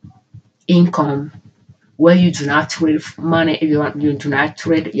income where you do not trade money. You do not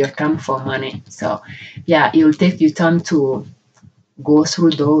trade your time for money. So yeah, it will take you time to go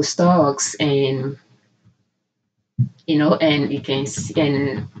through those stocks, and and you can see,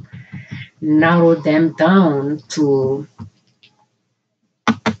 and narrow them down to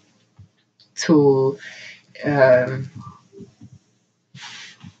um,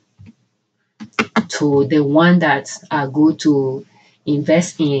 to the one that are good to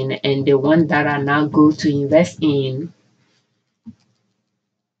invest in and the one that are not good to invest in.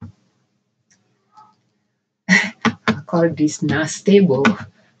 I call this not stable.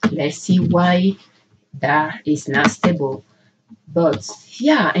 Let's see why that is not stable. But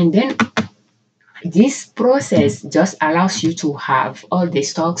yeah, and then this process just allows you to have all the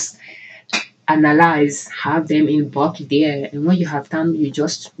stocks analyze, have them in bulk there, and when you have time, you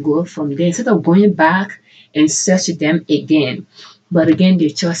just go from there instead of going back and search them again. But again, the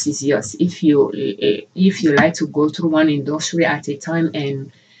choice is yours. If you like to go through one industry at a time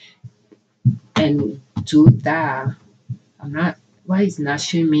and do that, I'm not. Why is not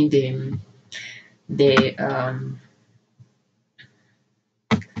showing me the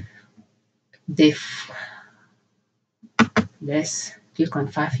the let's click on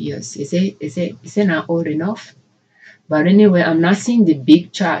 5 years. Is it not old enough? But anyway, I'm not seeing the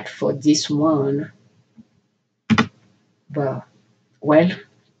big chart for this one. But well,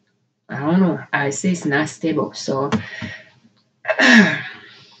 I don't know. I say it's not stable. So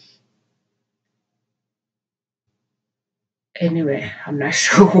anyway, I'm not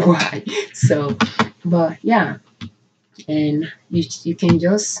sure why. So, but yeah, and you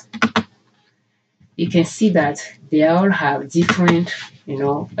can see that they all have different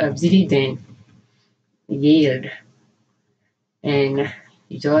dividend yield, and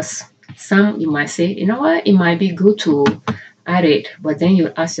you just some you might say, you know what, it might be good to add it, but then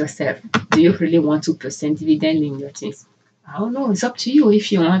you ask yourself, do you really want 2% dividend in your things? I don't know. It's up to you.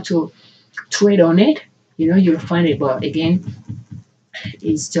 If you want to trade on it, you'll find it. But again,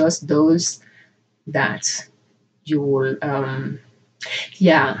 it's just those that you will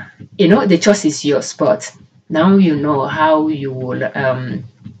yeah, the choice is yours, but now you know how you will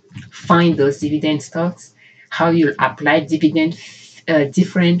find those dividend stocks, how you'll apply dividend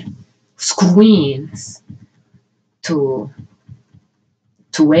different screens to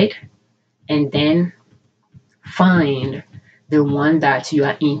it, and then find the one that you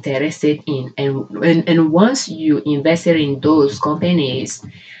are interested in. And once you invested in those companies,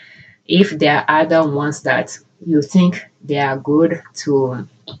 if there are other ones that you think they are good to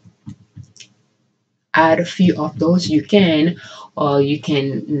add a few of those, you can, or you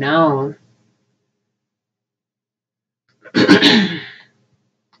can now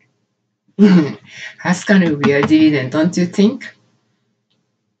that's kind of weird dividend, don't you think?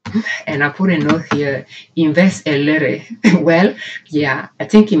 And I put a note here, invest a little. Well, yeah, I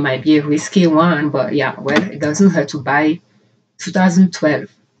think it might be a risky one, but yeah, well, it doesn't hurt to buy 2012,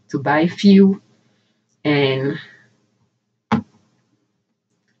 to buy few, and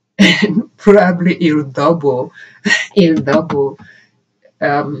probably it'll double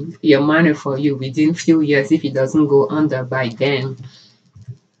your money for you within few years if it doesn't go under by then.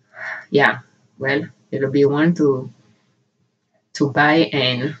 Yeah, well, it'll be one to buy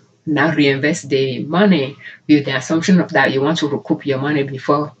and now reinvest the money with the assumption of that you want to recoup your money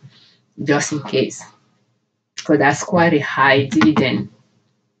before, just in case, because that's quite a high dividend.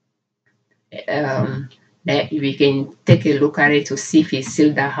 That we can take a look at it to see if it's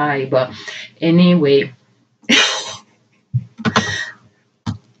still that high. But anyway,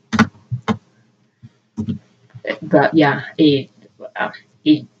 but yeah, it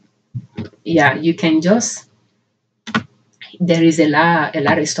yeah, you can just, there is a lot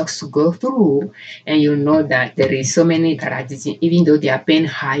of stocks to go through, and you know that there is so many that are even though they are paying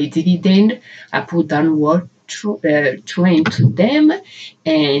high dividend, I put downward trend to them,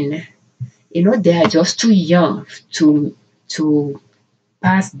 and they are just too young to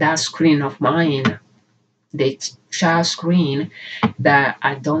pass that screen of mine, the child screen, that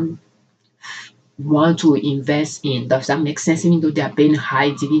I don't want to invest in. Does that make sense? Even though they are paying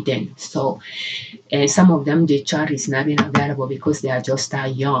high dividend. So, and some of them, the chart is not even available because they are just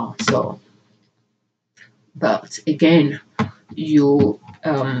that young. So, but again, you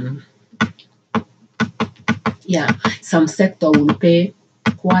yeah, some sector will pay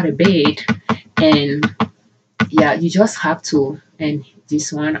quite a bit, and yeah, you just have to. And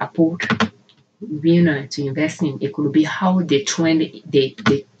this one I put winner to invest in. It could be how the trend,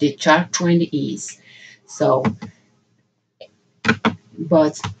 the chart trend is. So,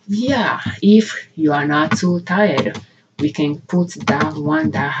 but yeah, if you are not too tired, we can put that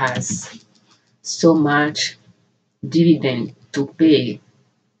one that has so much dividend to pay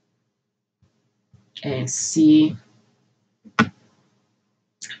and see.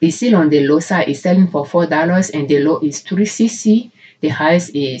 It's still on the low side. It's selling for $4 and the low is 360. The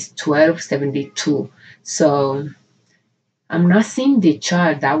highest is 1272. So I'm not seeing the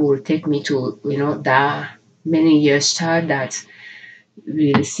chart that will take me to, that many years chart that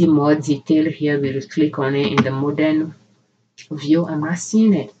we'll see more detail here. We'll click on it in the modern view. I'm not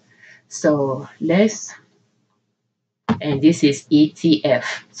seeing it. So and this is ETF.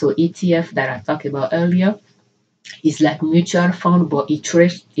 So ETF that I talked about earlier is like mutual fund, but it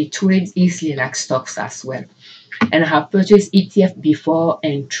trades easily like stocks as well. And I have purchased ETF before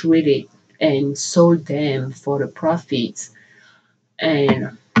and traded and sold them for the profits.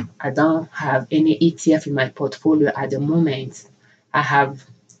 And I don't have any ETF in my portfolio at the moment. I have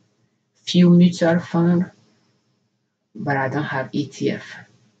few mutual fund, but I don't have ETF.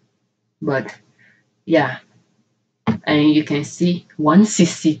 But yeah, and you can see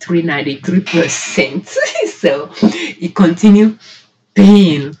 163.93%. So it continue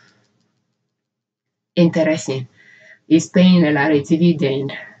paying interesting. It's paying a lot of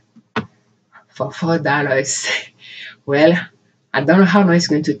dividend for $4. Well, I don't know how long it's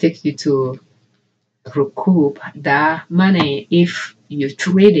going to take you to recoup that money if you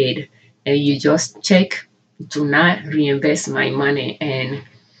traded and you just check, do not reinvest my money,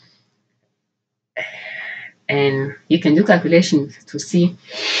 and you can do calculations to see.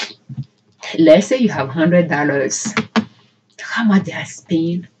 Let's say you have $100. How much they are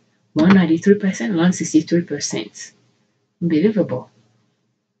paying? 193%, 163%. Unbelievable.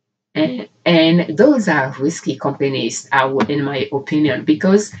 And those are risky companies, in my opinion,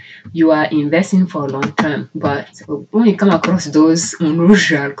 because you are investing for a long term. But when you come across those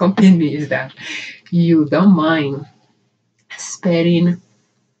unusual companies that you don't mind spending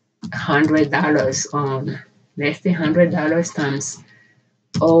 $100 on, let's say $100 times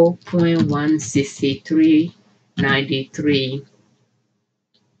 0.16393.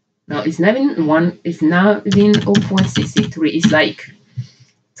 No, it's not even one. It's not even 0.63. It's like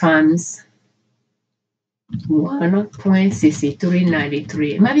times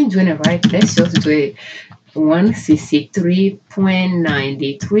 1.6393. Am I doing it right? Let's just do it.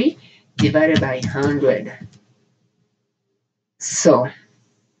 163.93 divided by 100. So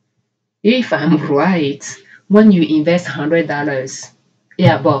if I'm right, when you invest $100,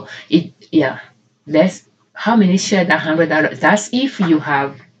 that's how many shares that $100. That's if you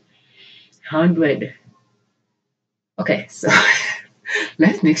have 100. Okay, so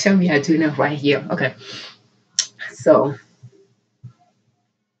let's make sure we are doing it right here. Okay, so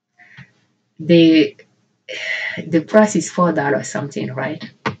the price is $4 something, right?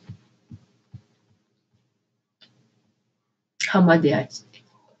 How much they are?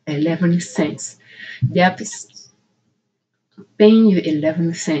 11 cents. They are paying you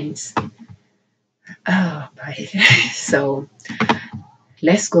 11 cents. Oh, right. So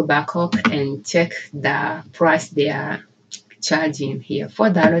let's go back up and check the price they are charging here.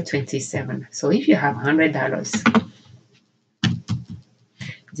 $4.27. So if you have $100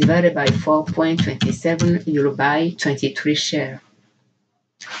 divided by 4.27, you'll buy 23 shares.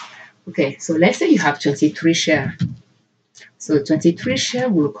 Okay, so let's say you have 23 shares. So 23 shares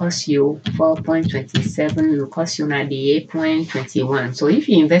will cost you 4.27, will cost you 98.21. So if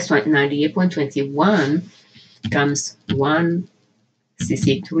you invest 98.21 times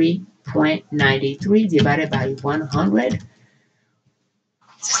 163.93 divided by 100.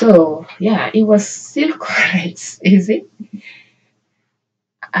 So yeah, it was still correct, is it?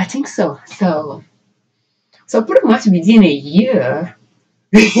 I think so. So pretty much within a year,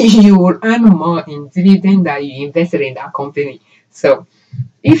 you will earn more in dividend than you invested in that company. So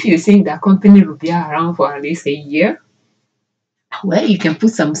if you think that company will be around for at least a year, well, you can put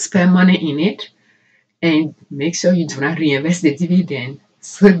some spare money in it and make sure you do not reinvest the dividend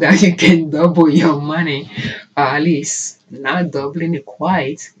so that you can double your money, or at least not doubling it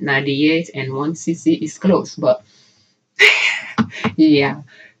quite. 98 and 160 is close, but yeah,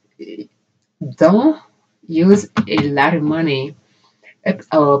 don't use a lot of money,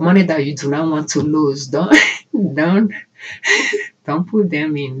 money that you do not want to lose. Don't don't put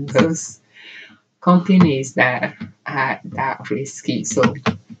them in those companies that are that risky. So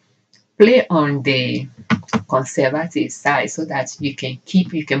play on the conservative side so that you can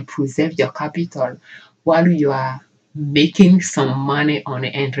preserve your capital while you are making some money on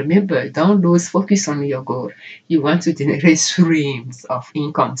it. And remember, don't lose focus on your goal. You want to generate streams of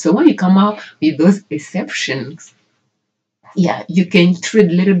income. So when you come out with those exceptions, yeah, you can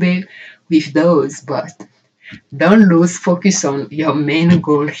trade a little bit with those, but don't lose focus on your main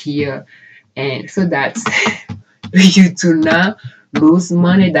goal here, and so that you do not lose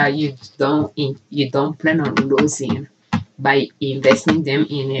money that you don't plan on losing by investing them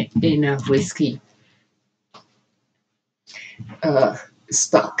in a risky. uh,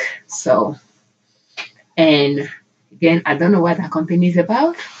 stock. So, and again, I don't know what that company is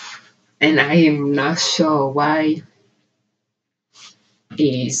about, and I am not sure why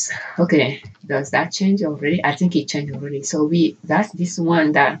is okay. Does that change already? I think it changed already. So that's this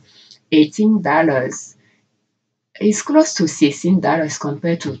one that $18 is close to $16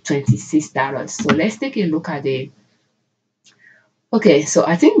 compared to $26. So let's take a look at the. Okay, so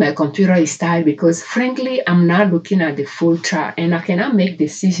I think my computer is tired because frankly I'm not looking at the full chart and I cannot make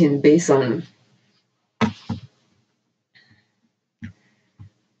decision based on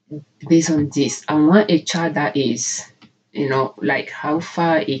this. I want a chart that is, like how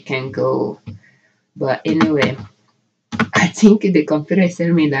far it can go. But anyway, I think the computer is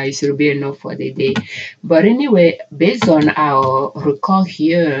telling me that it should be enough for the day. But anyway, based on our record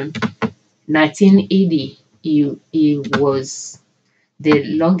here, 1980, it was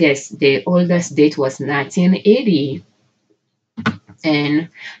the oldest date was 1980, and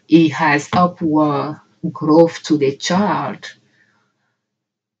it has upward growth to the chart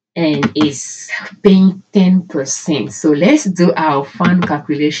and is paying 10%. So let's do our fun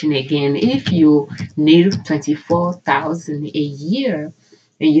calculation again. If you need 24,000 a year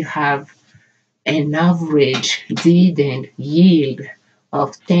and you have an average dividend yield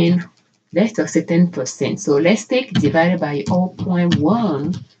of 10, let's just say 10%. So let's take divided by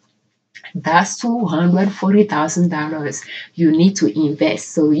 0.1. That's $240,000 you need to invest.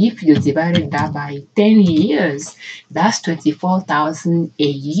 So if you divided that by 10 years, that's 24,000 a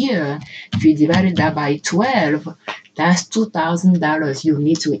year. If you divided that by 12, that's $2,000 you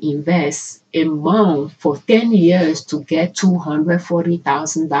need to invest a month for 10 years to get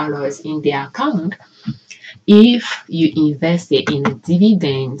 $240,000 in the account. If you invest it in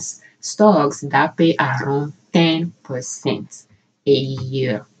dividends, stocks that pay around 10% a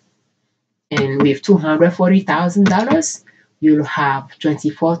year. And with $240,000, you'll have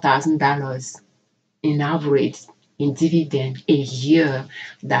 $24,000 in average in dividend a year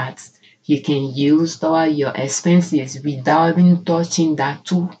that you can use toward your expenses without even touching that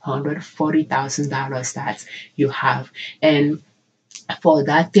 $240,000 that you have. And for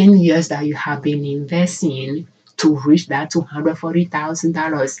that 10 years that you have been investing to reach that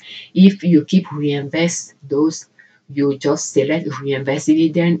 $240,000, if you keep reinvest those, you just select reinvest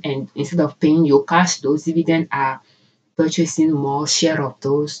dividend, and instead of paying your cash, those dividend are purchasing more share of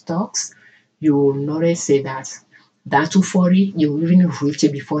those stocks. You will notice say that 240 you will even reach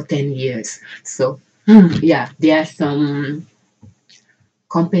it before 10 years. So yeah, there are some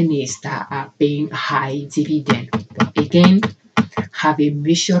companies that are paying high dividend, but again, have a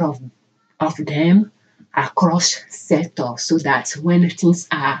mixture of them across sectors so that when things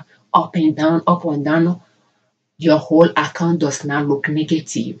are up and down, your whole account does not look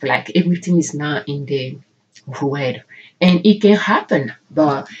negative, like everything is now in the red. And it can happen,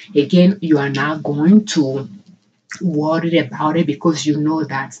 but again, you are not going to worry about it because you know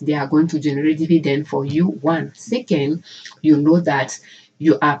that they are going to generate dividend for you. One second, you know that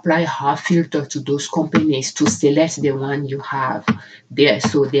you apply half filter to those companies to select the one you have there.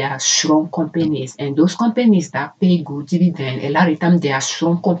 So they are strong companies, and those companies that pay good dividend, a lot of time they are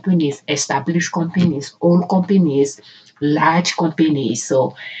strong companies, established companies, old companies, large companies.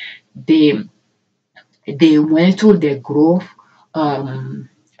 So they they went through the growth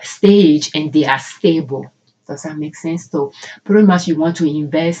stage and they are stable. Does that make sense? So pretty much you want to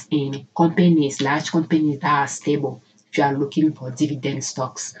invest in companies, large companies that are stable if you are looking for dividend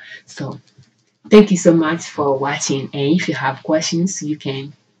stocks. So thank you so much for watching. And if you have questions, you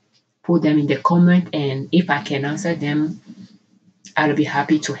can put them in the comment, and if I can answer them, I'll be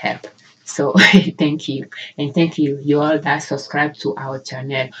happy to help. So thank you. And thank you all that subscribe to our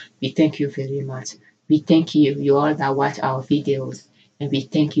channel. We thank you very much. We thank you all that watch our videos. And we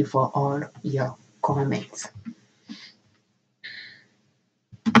thank you for all your comments.